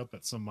stand up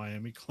at some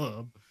Miami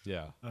club.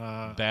 Yeah,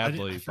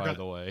 badly, by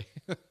the way.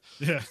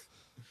 Yeah.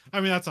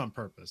 I mean, that's on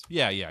purpose.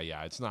 Yeah.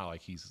 It's not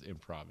like he's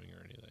improvising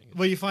or anything.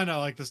 Well, you find out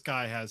like this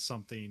guy has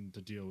something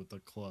to deal with the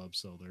club,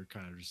 so they're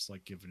kind of just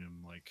like giving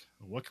him like,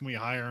 what can we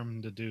hire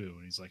him to do?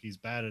 And he's like, he's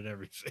bad at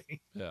everything.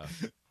 Yeah.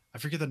 I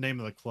forget the name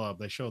of the club.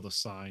 They show the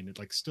sign. It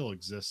like still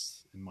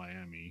exists in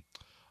Miami.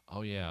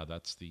 Oh yeah,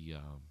 that's the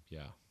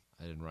yeah.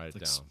 I didn't write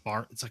it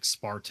down. It's like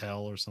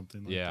Spartel or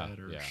something like that,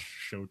 or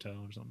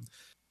Showtel or something.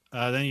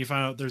 Then you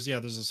find out there's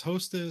this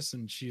hostess,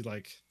 and she's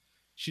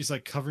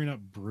like covering up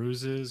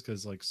bruises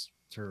because like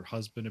her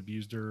husband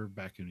abused her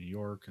back in New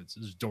York. It's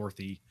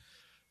Dorothy,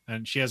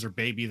 and she has her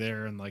baby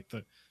there, and like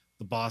the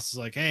the boss is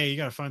like, "Hey, you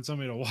got to find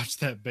somebody to watch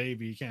that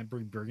baby. You can't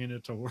bringing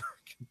it to work."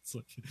 It's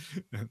like,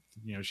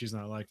 she's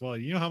not like, "Well,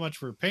 you know how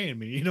much we're paying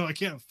me. I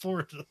can't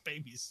afford to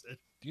babysit."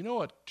 Do you know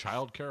what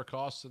childcare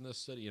costs in this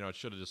city? It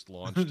should have just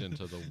launched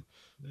into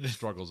the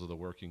struggles of the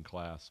working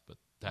class, but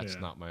that's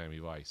not Miami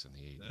Vice in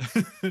the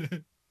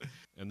 80s.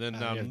 And then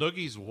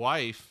Noogie's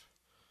wife,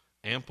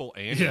 Ample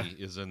Annie,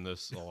 is in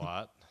this a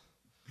lot.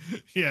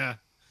 Yeah.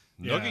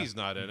 Noogie's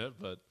not in it,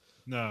 but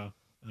no.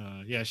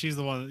 She's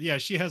the one. Yeah,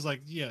 she has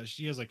like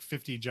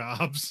 50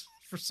 jobs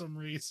for some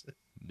reason.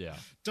 Yeah.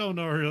 Don't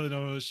really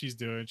know what she's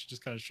doing. She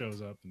just kind of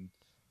shows up and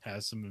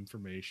has some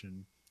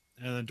information.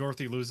 And then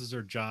Dorothy loses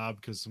her job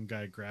because some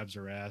guy grabs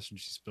her ass and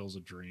she spills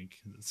a drink.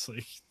 And it's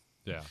like,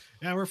 yeah,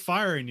 we're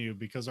firing you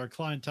because our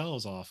clientele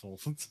is awful.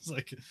 It's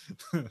like,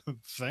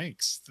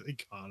 thanks, the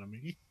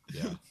economy.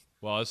 Yeah.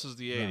 Well, this is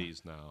the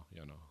 80s now,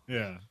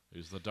 Yeah. It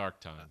was the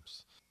dark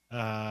times.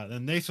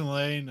 Then Nathan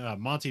Lane,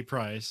 Monty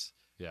Price.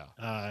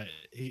 Yeah.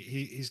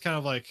 He's kind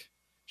of like,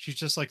 she's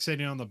just like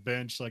sitting on the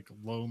bench, like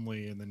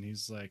lonely. And then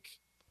he's like,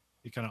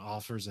 he kind of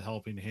offers a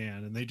helping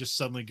hand. And they just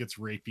suddenly gets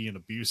rapey and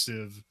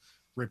abusive,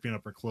 ripping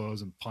up her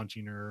clothes and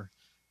punching her.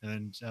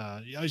 And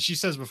she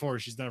says before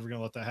she's never going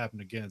to let that happen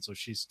again. So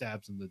she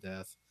stabs him to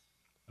death.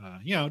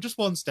 Just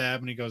one stab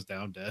and he goes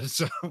down dead.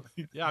 So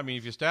yeah, I mean,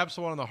 if you stab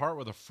someone in the heart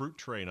with a fruit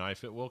tray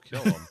knife, it will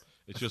kill them.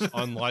 It's just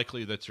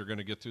unlikely that you're going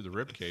to get through the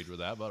rib cage with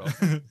that. But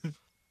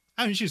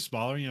I mean, she's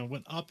smaller,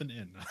 went up and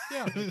in.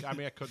 Yeah, I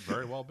mean, it could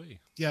very well be.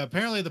 Yeah,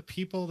 apparently the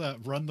people that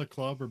run the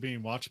club are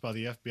being watched by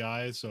the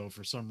FBI. So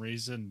for some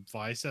reason,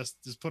 Vice is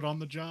put on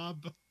the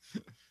job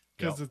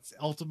because it's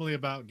ultimately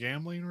about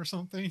gambling or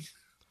something.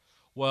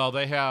 Well,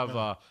 they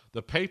have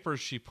the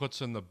papers she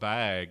puts in the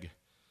bag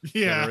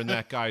that are in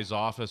that guy's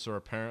office are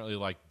apparently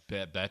like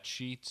bet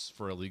sheets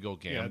for illegal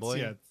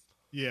gambling.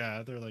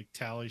 Yeah, they're like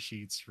tally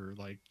sheets for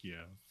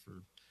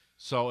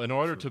So in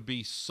order to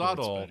be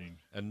subtle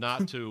and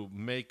not to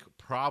make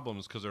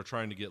problems because they're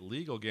trying to get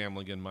legal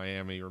gambling in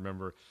Miami,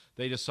 remember,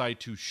 they decide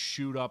to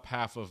shoot up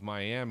half of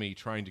Miami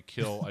trying to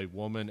kill a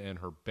woman and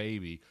her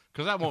baby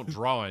because that won't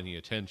draw any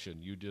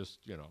attention. You just,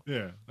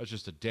 that's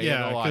just a day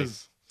in the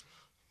life.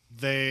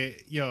 They,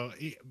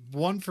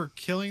 one for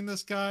killing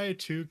this guy,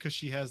 two because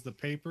she has the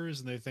papers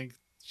and they think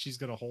she's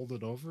going to hold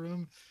it over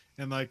him.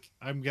 And like,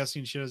 I'm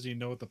guessing she doesn't even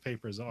know what the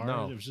papers are.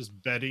 No. It was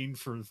just betting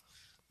for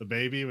the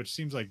baby, which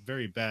seems like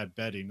very bad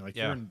betting. Like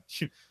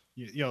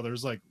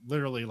there's like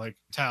literally like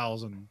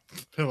towels and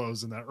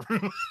pillows in that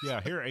room.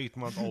 Yeah, here,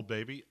 8-month-old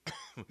baby,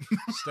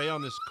 stay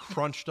on this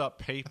crunched up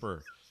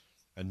paper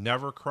and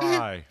never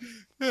cry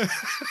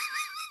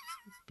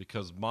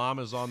because mom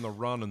is on the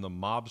run and the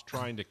mob's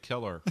trying to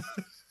kill her.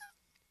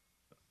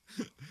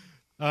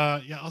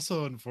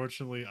 Also,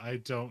 unfortunately, I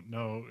don't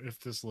know if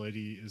this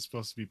lady is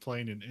supposed to be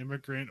playing an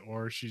immigrant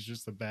or she's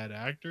just a bad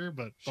actor,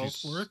 but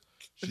both work.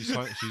 She's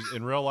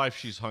in real life,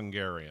 she's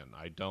Hungarian.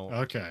 I don't.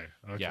 Okay.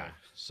 Yeah.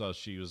 So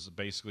she was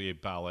basically a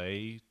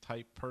ballet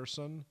type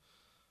person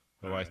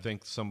who I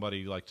think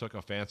somebody like took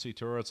a fancy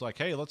to her. It's like,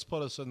 hey, let's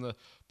put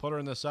her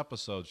in this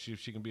episode.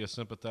 She can be a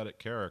sympathetic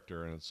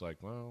character. And it's like,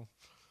 well,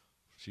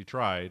 she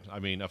tried. I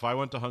mean, if I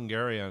went to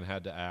Hungary and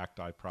had to act,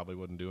 I probably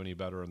wouldn't do any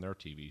better in their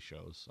TV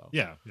shows. So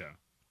yeah.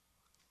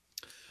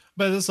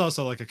 But it's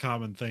also like a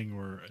common thing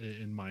where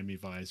in Miami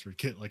Vice, we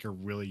get like a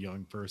really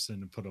young person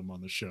and put them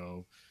on the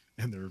show,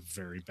 and they're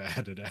very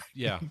bad at acting.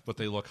 Yeah, but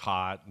they look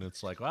hot, and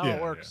it's like, well,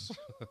 it works.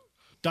 Yeah.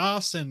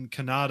 Das and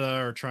Kanata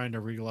are trying to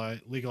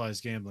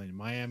legalize gambling in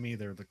Miami.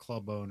 They're the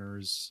club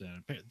owners,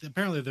 and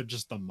apparently they're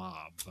just the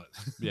mob. But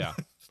yeah,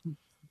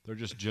 they're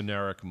just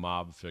generic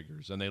mob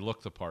figures, and they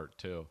look the part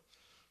too.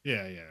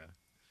 Yeah.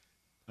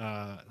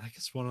 I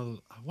guess one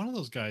of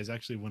those guys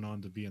actually went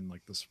on to be in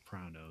like The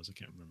Sopranos. I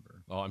can't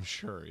remember. Oh, I'm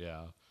sure.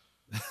 Yeah.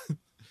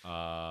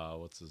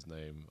 What's his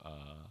name?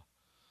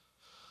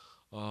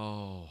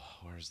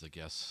 Where's the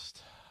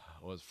guest?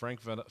 Was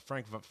Frank Valli?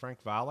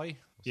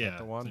 Was that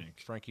the one?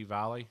 Frankie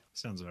Valli.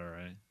 Sounds all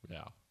right.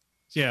 Yeah.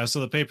 Yeah. So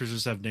the papers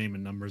just have name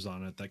and numbers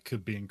on it that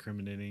could be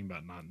incriminating,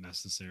 but not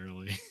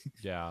necessarily.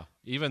 Yeah.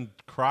 Even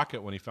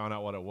Crockett, when he found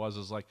out what it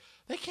was like,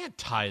 they can't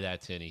tie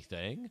that to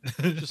anything.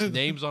 Just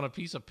names on a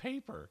piece of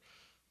paper.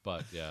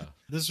 But yeah.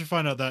 This we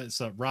find out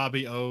that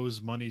Robbie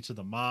owes money to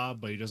the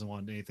mob, but he doesn't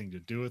want anything to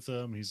do with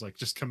them. He's like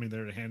just coming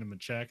there to hand him a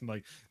check and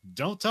like,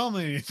 don't tell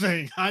me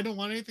anything. I don't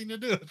want anything to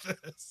do with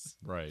this.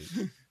 Right.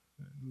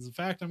 In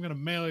fact, I'm going to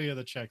mail you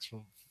the checks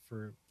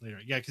for later.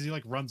 Yeah, because he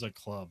like runs a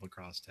club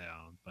across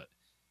town, but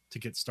to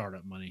get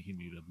startup money, he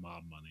needed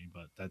mob money.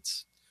 But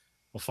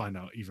we'll find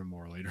out even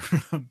more later.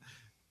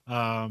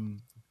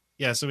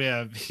 So we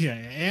have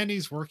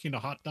Annie's working a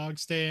hot dog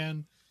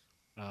stand.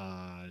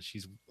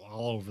 She's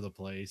all over the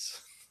place.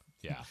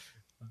 Yeah.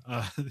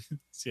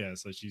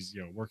 So she's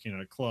working at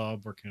a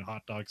club, working at a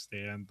hot dog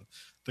stand.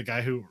 The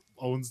guy who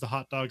owns the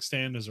hot dog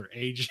stand is her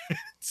agent.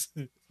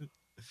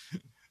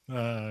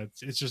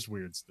 It's just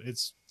weird.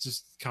 It's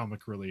just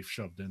comic relief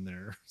shoved in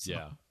there. So.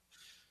 Yeah.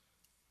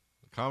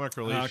 Comic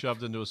relief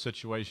shoved into a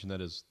situation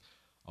that is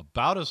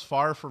about as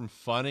far from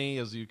funny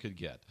as you could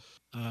get.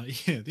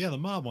 Yeah, the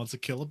mom wants to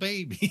kill a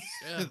baby.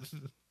 Yeah.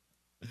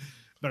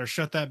 Better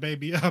shut that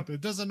baby up. It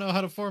doesn't know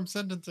how to form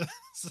sentences.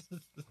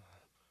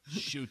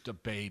 Shoot the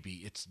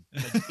baby. It's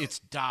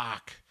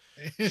dark.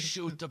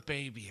 Shoot the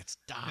baby. It's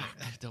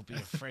dark. They'll be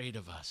afraid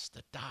of us.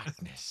 The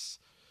darkness.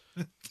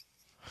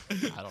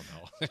 I don't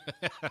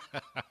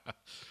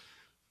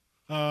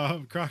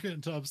know. Crockett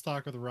and Tubbs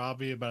talk with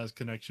Robbie about his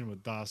connection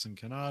with Dawson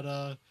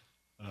Kanata.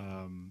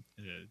 And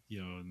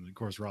of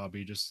course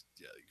Robbie just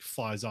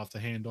flies off the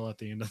handle at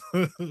the end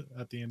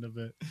of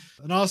it.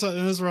 And also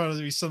in this round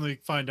we suddenly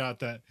find out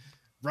that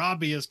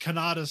Robbie is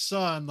Kanata's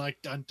son, like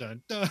dun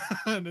dun dun.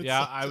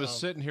 Yeah, I was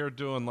sitting here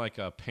doing like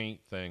a paint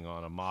thing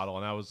on a model,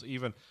 and I was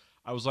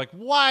like,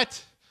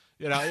 what?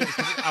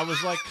 I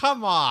was like,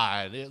 come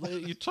on,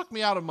 you took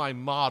me out of my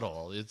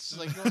model. It's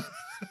like,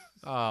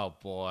 oh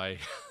boy.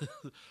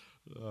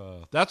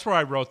 That's where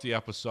I wrote the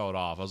episode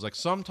off. I was like,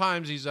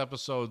 sometimes these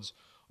episodes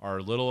are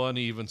a little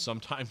uneven.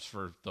 Sometimes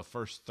for the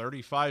first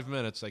 35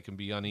 minutes they can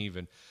be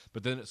uneven,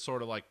 but then it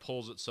sort of like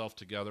pulls itself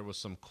together with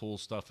some cool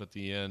stuff at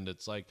the end.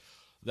 It's like,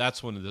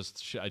 that's when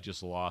I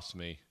just lost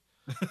me.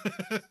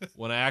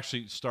 When I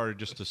actually started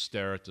just to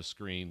stare at the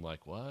screen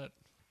like, what?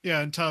 Yeah,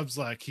 and Tubbs,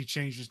 like, he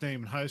changed his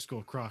name in high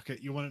school,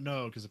 Crockett. You want to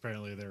know, because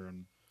apparently they're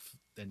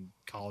in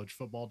college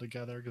football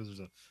together, because there's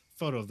a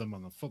photo of them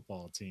on the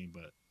football team.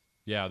 But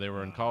yeah, they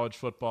were in college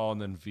football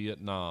and then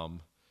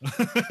Vietnam.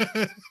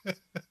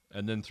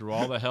 And then through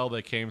all the hell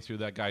they came through,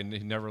 that guy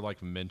never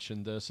like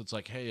mentioned this. It's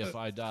like, hey, if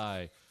I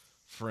die,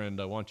 friend,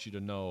 I want you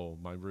to know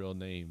my real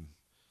name.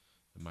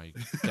 My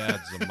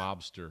dad's a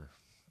mobster.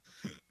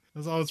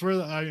 So it's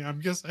weird.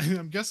 I'm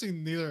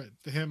guessing neither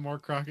him or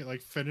Crockett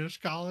like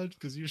finished college,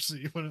 because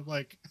usually you wouldn't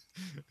like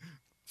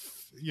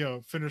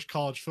finish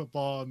college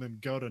football and then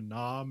go to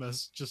Nam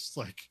as just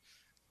like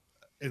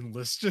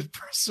enlisted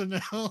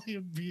personnel.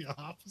 You'd be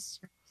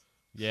officer.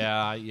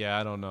 Yeah,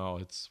 I don't know.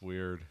 It's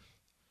weird.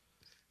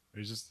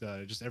 It's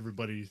just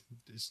everybody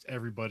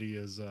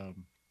is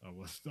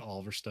with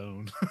Oliver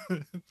Stone.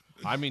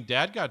 I mean,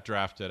 Dad got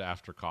drafted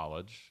after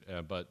college,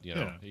 but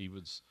he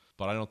was.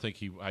 But I don't think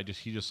he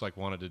just like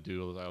wanted to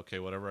do like, okay,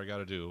 whatever I got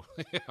to do,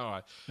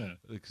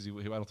 because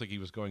I don't think he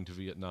was going to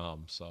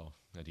Vietnam,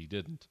 and he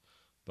didn't.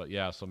 But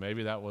yeah, so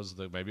maybe it was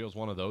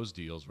one of those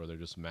deals where they're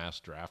just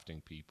mass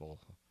drafting people.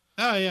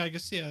 Oh yeah, I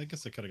guess they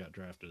could have got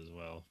drafted as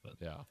well. But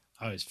yeah,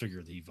 I always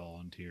figured he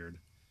volunteered.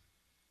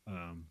 I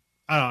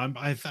don't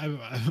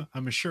know.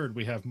 I'm assured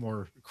we have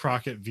more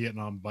Crockett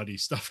Vietnam buddy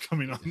stuff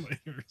coming on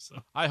later. So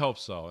I hope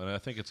so, and I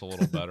think it's a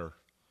little better.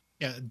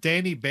 Yeah,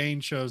 Danny Bain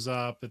shows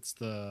up. It's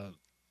the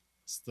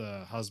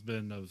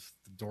husband of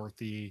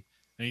Dorothy,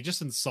 and he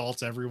just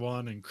insults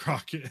everyone. And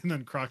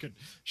then Crockett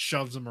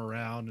shoves him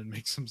around and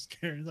makes him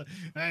scared. He's like,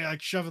 hey,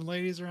 like shoving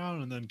ladies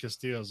around. And then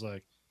Castillo's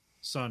like,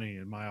 Sonny,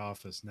 in my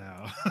office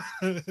now.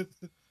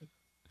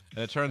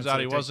 And it turns out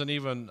he wasn't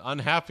even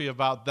unhappy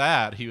about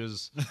that. He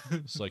was,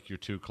 it's like, you're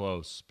too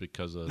close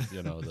because of,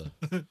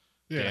 the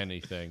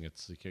Danny thing.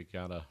 It's like you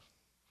gotta.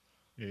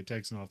 Yeah, he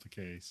takes him off the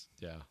case.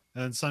 Yeah.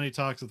 And then Sonny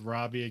talks with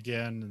Robbie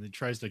again, and he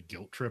tries to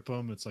guilt trip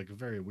him. It's like a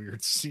very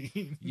weird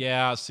scene.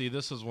 Yeah, see,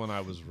 this is when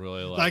I was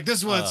really like this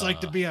is what it's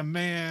like to be a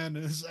man.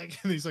 And it's like,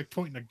 and he's like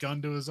pointing a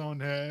gun to his own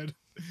head.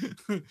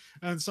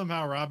 And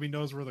somehow Robbie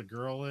knows where the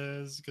girl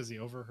is because he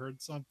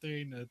overheard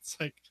something. It's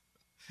like,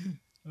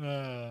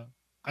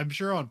 I'm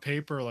sure on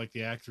paper, like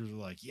the actors were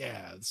like,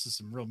 yeah, this is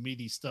some real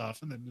meaty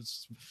stuff. And then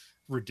it's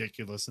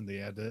ridiculous in the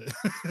edit.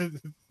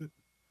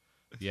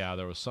 Yeah,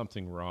 there was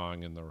something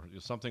wrong, and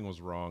something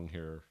was wrong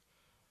here.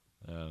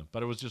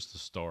 But it was just a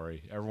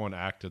story. Everyone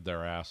acted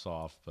their ass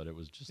off, but it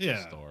was just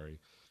a story.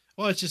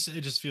 Well, it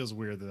just feels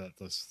weird that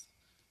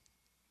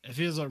it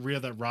feels like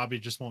weird that Robbie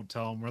just won't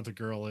tell him where the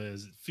girl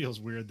is. It feels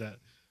weird that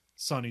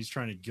Sonny's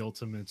trying to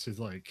guilt him into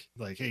like,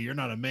 hey, you're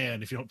not a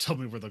man if you don't tell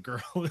me where the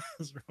girl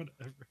is or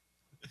whatever.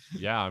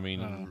 Yeah, I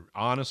mean,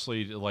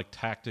 honestly, like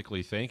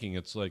tactically thinking,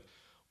 it's like,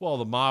 well,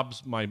 the mob,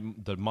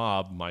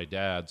 my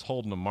dad's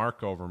holding a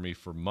mark over me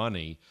for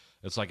money.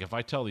 It's like, if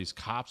I tell these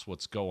cops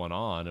what's going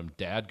on and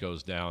Dad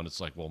goes down, it's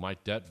like, well, my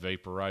debt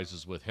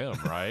vaporizes with him,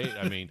 right?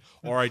 I mean,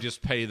 or I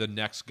just pay the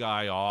next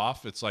guy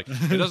off. It's like,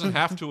 it doesn't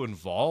have to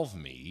involve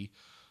me.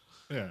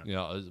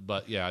 Yeah.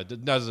 But yeah,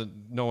 it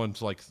doesn't. No one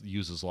like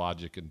uses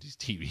logic in these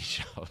TV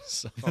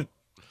shows. So.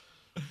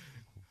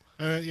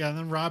 And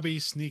then Robbie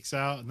sneaks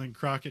out, and then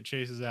Crockett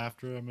chases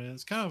after him, and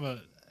it's kind of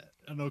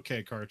an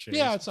okay car chase.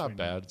 Yeah, it's not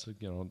bad. It's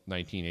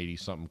 1980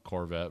 something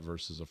Corvette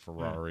versus a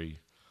Ferrari,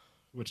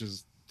 which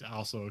is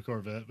also a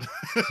Corvette.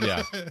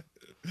 Yeah.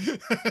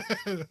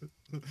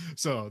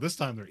 So this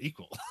time they're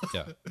equal.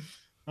 Yeah.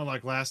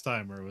 Unlike last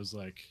time where it was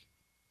like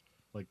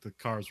the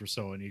cars were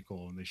so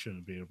unequal and they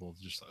shouldn't be able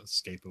to just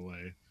escape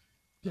away.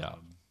 Yeah.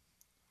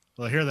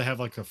 Well, here they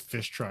have like a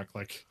fish truck,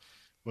 like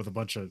with a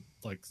bunch of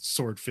like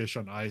swordfish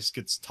on ice,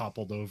 gets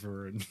toppled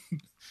over, and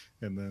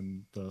and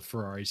then the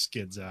Ferrari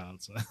skids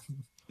out. So.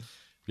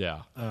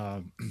 Yeah.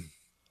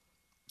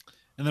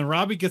 And then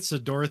Robbie gets to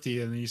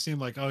Dorothy, and you seem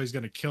like, oh, he's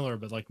gonna kill her,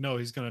 but like, no,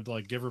 he's gonna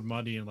like give her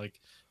money and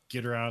like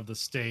get her out of the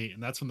state.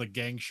 And that's when the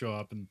gang show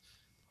up, and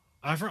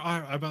I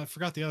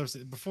forgot the others.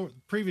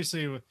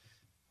 Previously,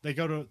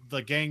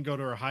 the gang go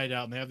to her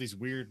hideout and they have these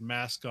weird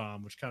masks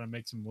on, which kind of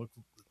makes them look.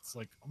 It's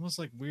like almost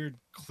like weird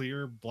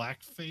clear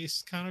black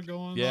face kind of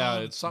going Yeah,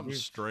 on. it's something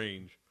weird.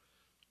 strange.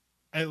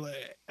 I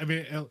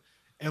mean,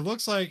 it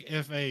looks like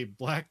if a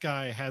black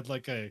guy had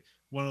like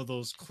one of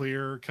those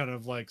clear kind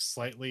of like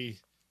slightly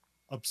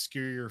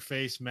obscure your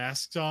face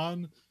masks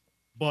on,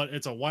 but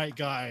it's a white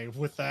guy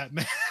with that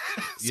mask.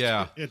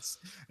 Yeah,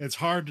 it's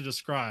hard to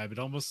describe. It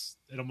almost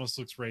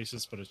looks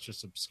racist, but it's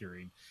just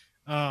obscuring.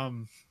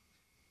 And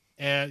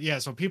yeah,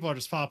 so people are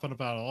just popping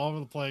about all over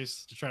the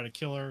place to try to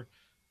kill her.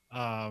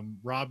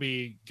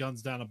 Robbie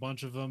guns down a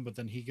bunch of them, but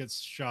then he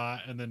gets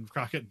shot, and then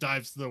Crockett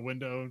dives through the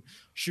window and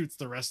shoots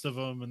the rest of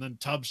them, and then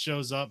Tubbs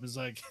shows up and is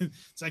like,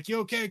 it's like, you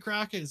okay,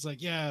 Crockett? It's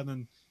like, yeah,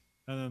 and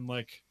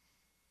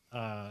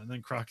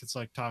then Crockett's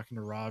like talking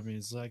to Robbie.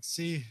 He's like,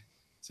 see,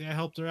 I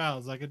helped her out.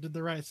 It's like, I did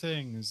the right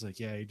thing. He's like,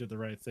 yeah, you did the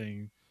right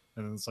thing.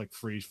 And then it's like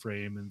freeze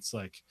frame, and it's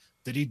like,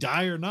 did he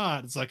die or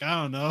not? It's like,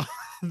 I don't know.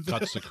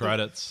 Cuts the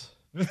credits.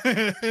 And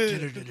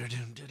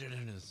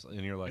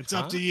you're like, it's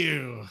up to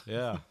you.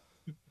 Yeah.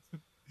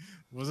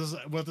 Was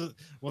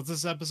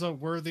this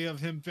episode worthy of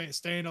him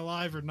staying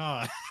alive or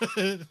not?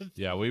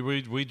 Yeah,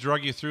 we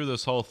drug you through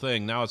this whole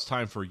thing. Now it's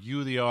time for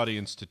you, the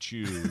audience, to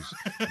choose.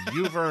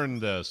 You've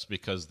earned this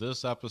because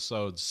this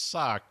episode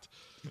sucked.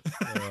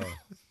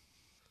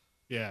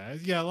 Yeah,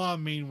 a lot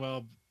of mean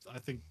well. I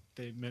think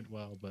they meant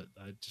well, but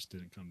it just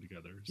didn't come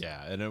together. So.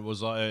 Yeah, and it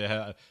was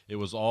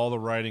all the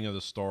writing of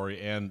the story,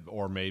 and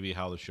or maybe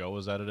how the show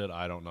was edited.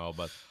 I don't know,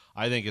 but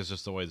I think it's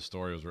just the way the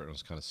story was written. It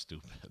was kind of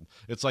stupid.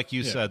 It's like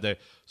you said,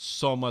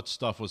 so much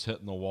stuff was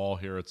hitting the wall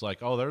here. It's like,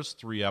 oh, there's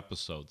 3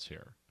 episodes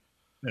here.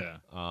 Yeah.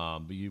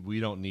 But we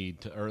don't need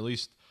to, or at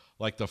least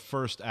like the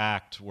first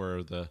act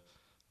where the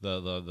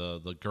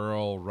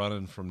girl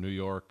running from New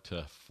York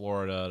to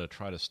Florida to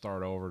try to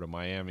start over to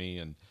Miami,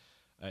 and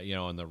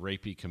and the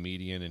rapey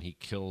comedian, and he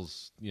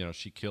kills,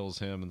 she kills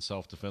him in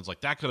self-defense.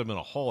 Like that could have been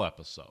a whole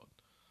episode.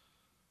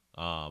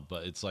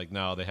 But it's like,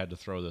 no, they had to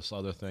throw this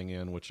other thing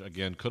in, which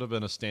again could have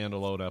been a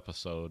standalone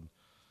episode,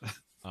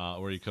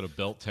 where you could have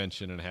built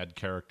tension and had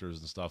characters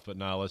and stuff. But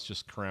no, let's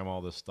just cram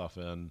all this stuff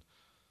in.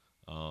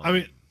 I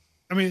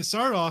mean, it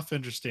started off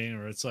interesting,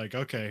 where it's like,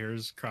 okay,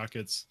 here's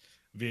Crockett's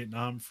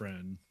Vietnam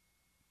friend,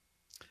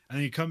 and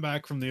then you come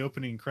back from the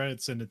opening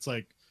credits, and it's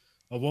like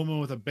a woman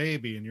with a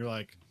baby, and you're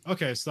like,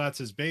 okay, so that's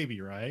his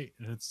baby, right?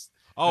 And it's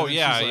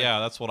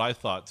that's what I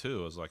thought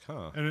too. I was like,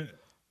 huh.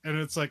 And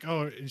it's like,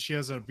 oh, and she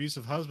has an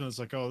abusive husband. It's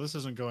like, oh, this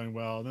isn't going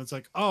well. And it's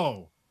like,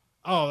 oh,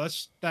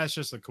 that's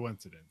just a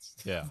coincidence.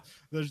 Yeah.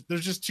 There's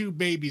just 2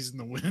 babies in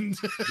the wind.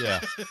 Yeah.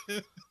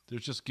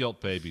 There's just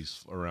guilt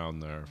babies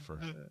around there for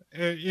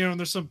and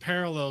there's some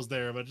parallels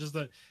there, but just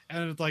that,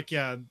 and it's like,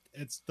 yeah,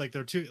 it's like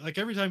they're 2, like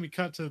every time you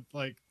cut to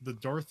like the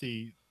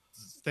Dorothy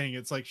thing,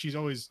 it's like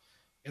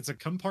it's a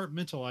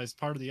compartmentalized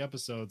part of the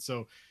episode,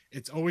 so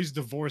it's always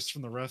divorced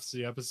from the rest of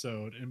the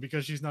episode, and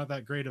because she's not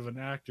that great of an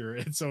actor,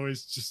 it's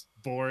always just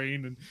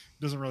boring and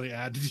doesn't really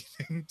add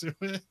anything to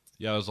it.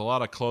 Yeah, there's a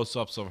lot of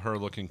close-ups of her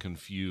looking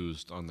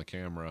confused on the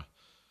camera.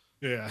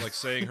 Yeah, like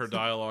saying her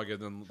dialogue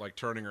and then like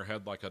turning her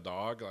head like a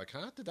dog. Like,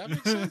 huh? Did that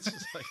make sense?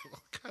 It's like,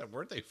 God,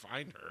 where'd they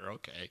find her?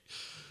 Okay,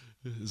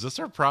 is this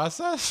her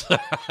process?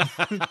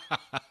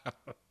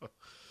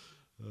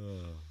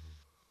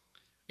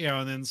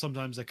 And then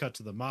sometimes they cut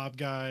to the mob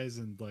guys,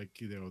 and like,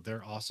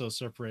 they're also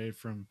separated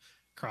from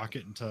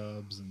Crockett and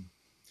Tubbs, and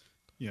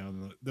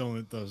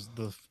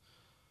the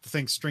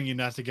thing stringing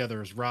that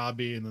together is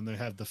Robbie, and then they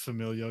have the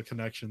familial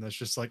connection that's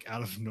just like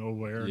out of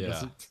nowhere.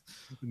 Yeah,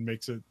 and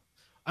makes it.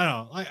 I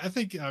don't know. I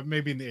think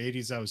maybe in the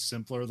 80s that was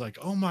simpler. Like,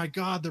 oh my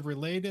God, they're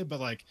related. But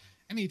like,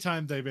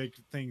 anytime they make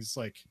things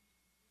like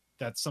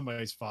that's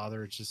somebody's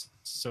father, it's just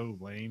so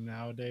lame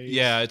nowadays.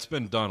 Yeah, it's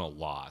been done a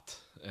lot,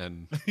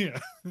 and yeah.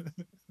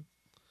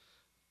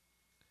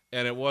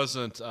 And it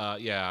wasn't,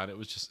 and it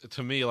was just,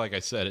 to me, like I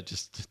said, it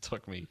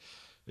took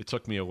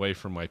me away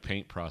from my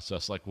paint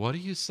process. Like, what are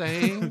you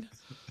saying?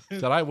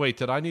 Did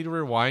I need to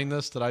rewind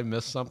this? Did I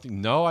miss something?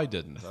 No, I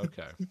didn't.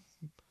 Okay.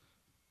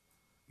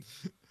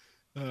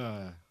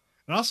 And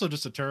also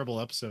just a terrible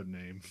episode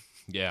name.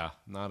 Yeah,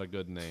 not a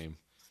good name.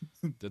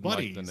 Didn't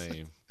Buddies. like the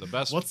name. The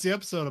best. What's the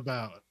episode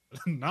about?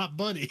 Not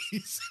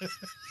buddies.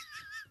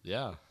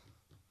 Yeah.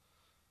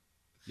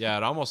 Yeah,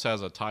 it almost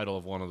has a title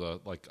of one of the,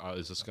 like,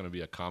 is this going to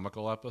be a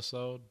comical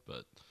episode?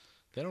 But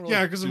they don't really.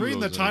 Yeah, because reading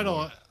the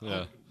title,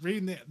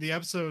 reading the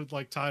episode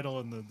like title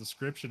and the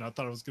description, I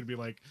thought it was going to be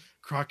like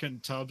Crockett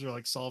and Tubbs are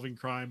like solving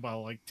crime by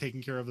like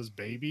taking care of his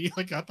baby.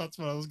 Like, I thought that's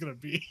what it was going to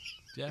be.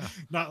 Yeah.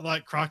 Not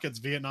like Crockett's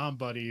Vietnam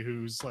buddy,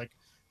 who's like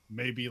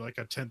maybe like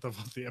a tenth of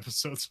what the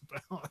episode's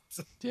about.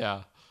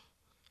 Yeah.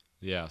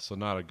 Yeah, so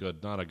not a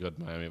good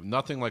Miami.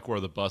 Nothing like Where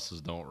the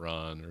Buses Don't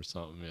Run or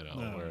something,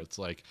 No. Where it's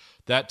like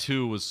that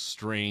too was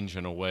strange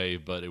in a way,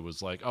 but it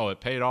was like, oh, it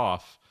paid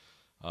off,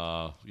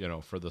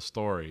 for the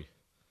story.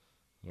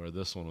 Where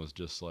this one was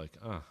just like,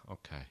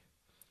 okay.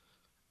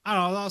 I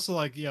don't know. Also,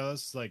 like,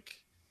 it's like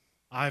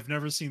I've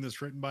never seen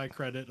this written by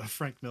credit of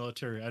Frank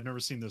Military. I've never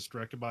seen this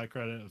directed by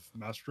credit of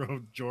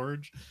Mastro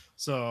George.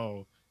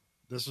 So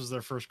this was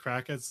their first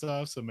crack at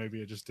stuff. So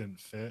maybe it just didn't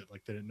fit.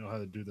 Like they didn't know how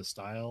to do the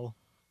style.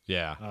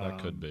 Yeah, that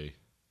could be.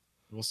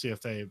 We'll see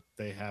if they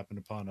happen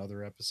upon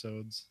other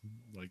episodes.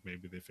 Like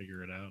maybe they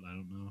figure it out. I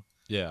don't know.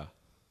 Yeah.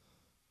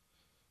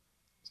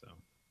 So,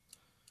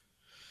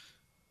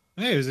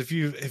 anyways, if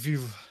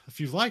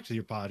you've liked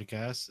your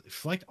podcast,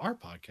 if you liked our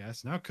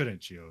podcast, now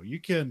couldn't you? You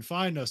can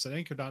find us at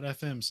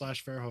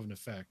anchor.fm/Verhoeven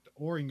Effect,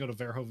 or you can go to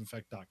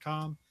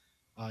verhoeveneffect.com.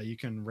 You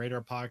can rate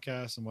our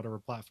podcast on whatever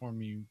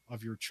platform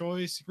of your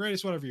choice. You can rate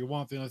us whatever you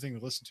want. The only thing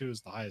to listen to is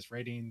the highest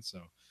rating.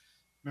 So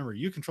remember,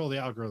 you control the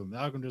algorithm. The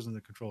algorithm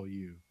doesn't control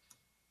you.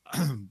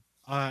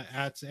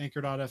 At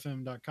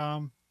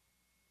anchor.fm.com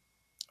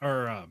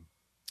or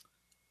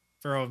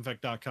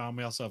verhoeveneffect.com.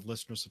 We also have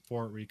listener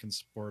support where you can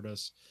support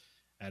us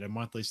at a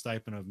monthly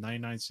stipend of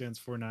 99 cents,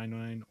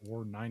 $4.99,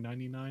 or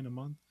 $9.99 a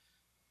month.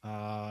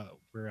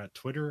 We're at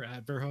Twitter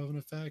at Verhoeven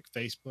Effect,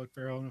 Facebook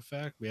Verhoeven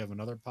Effect. We have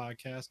another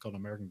podcast called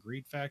American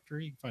Greed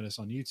Factory. You can find us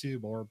on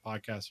YouTube or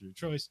podcast of your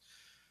choice.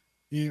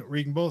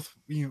 We can both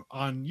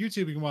on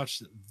YouTube. You can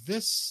watch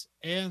this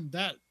and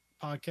that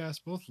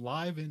podcast both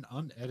live and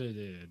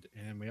unedited.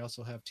 And we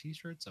also have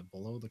t-shirts at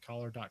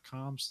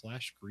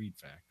belowthecollar.com/Greed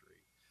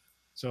Factory.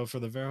 So for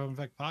the Verhoeven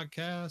Effect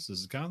podcast,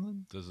 this is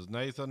Conlon. This is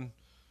Nathan.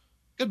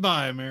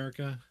 Goodbye,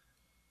 America.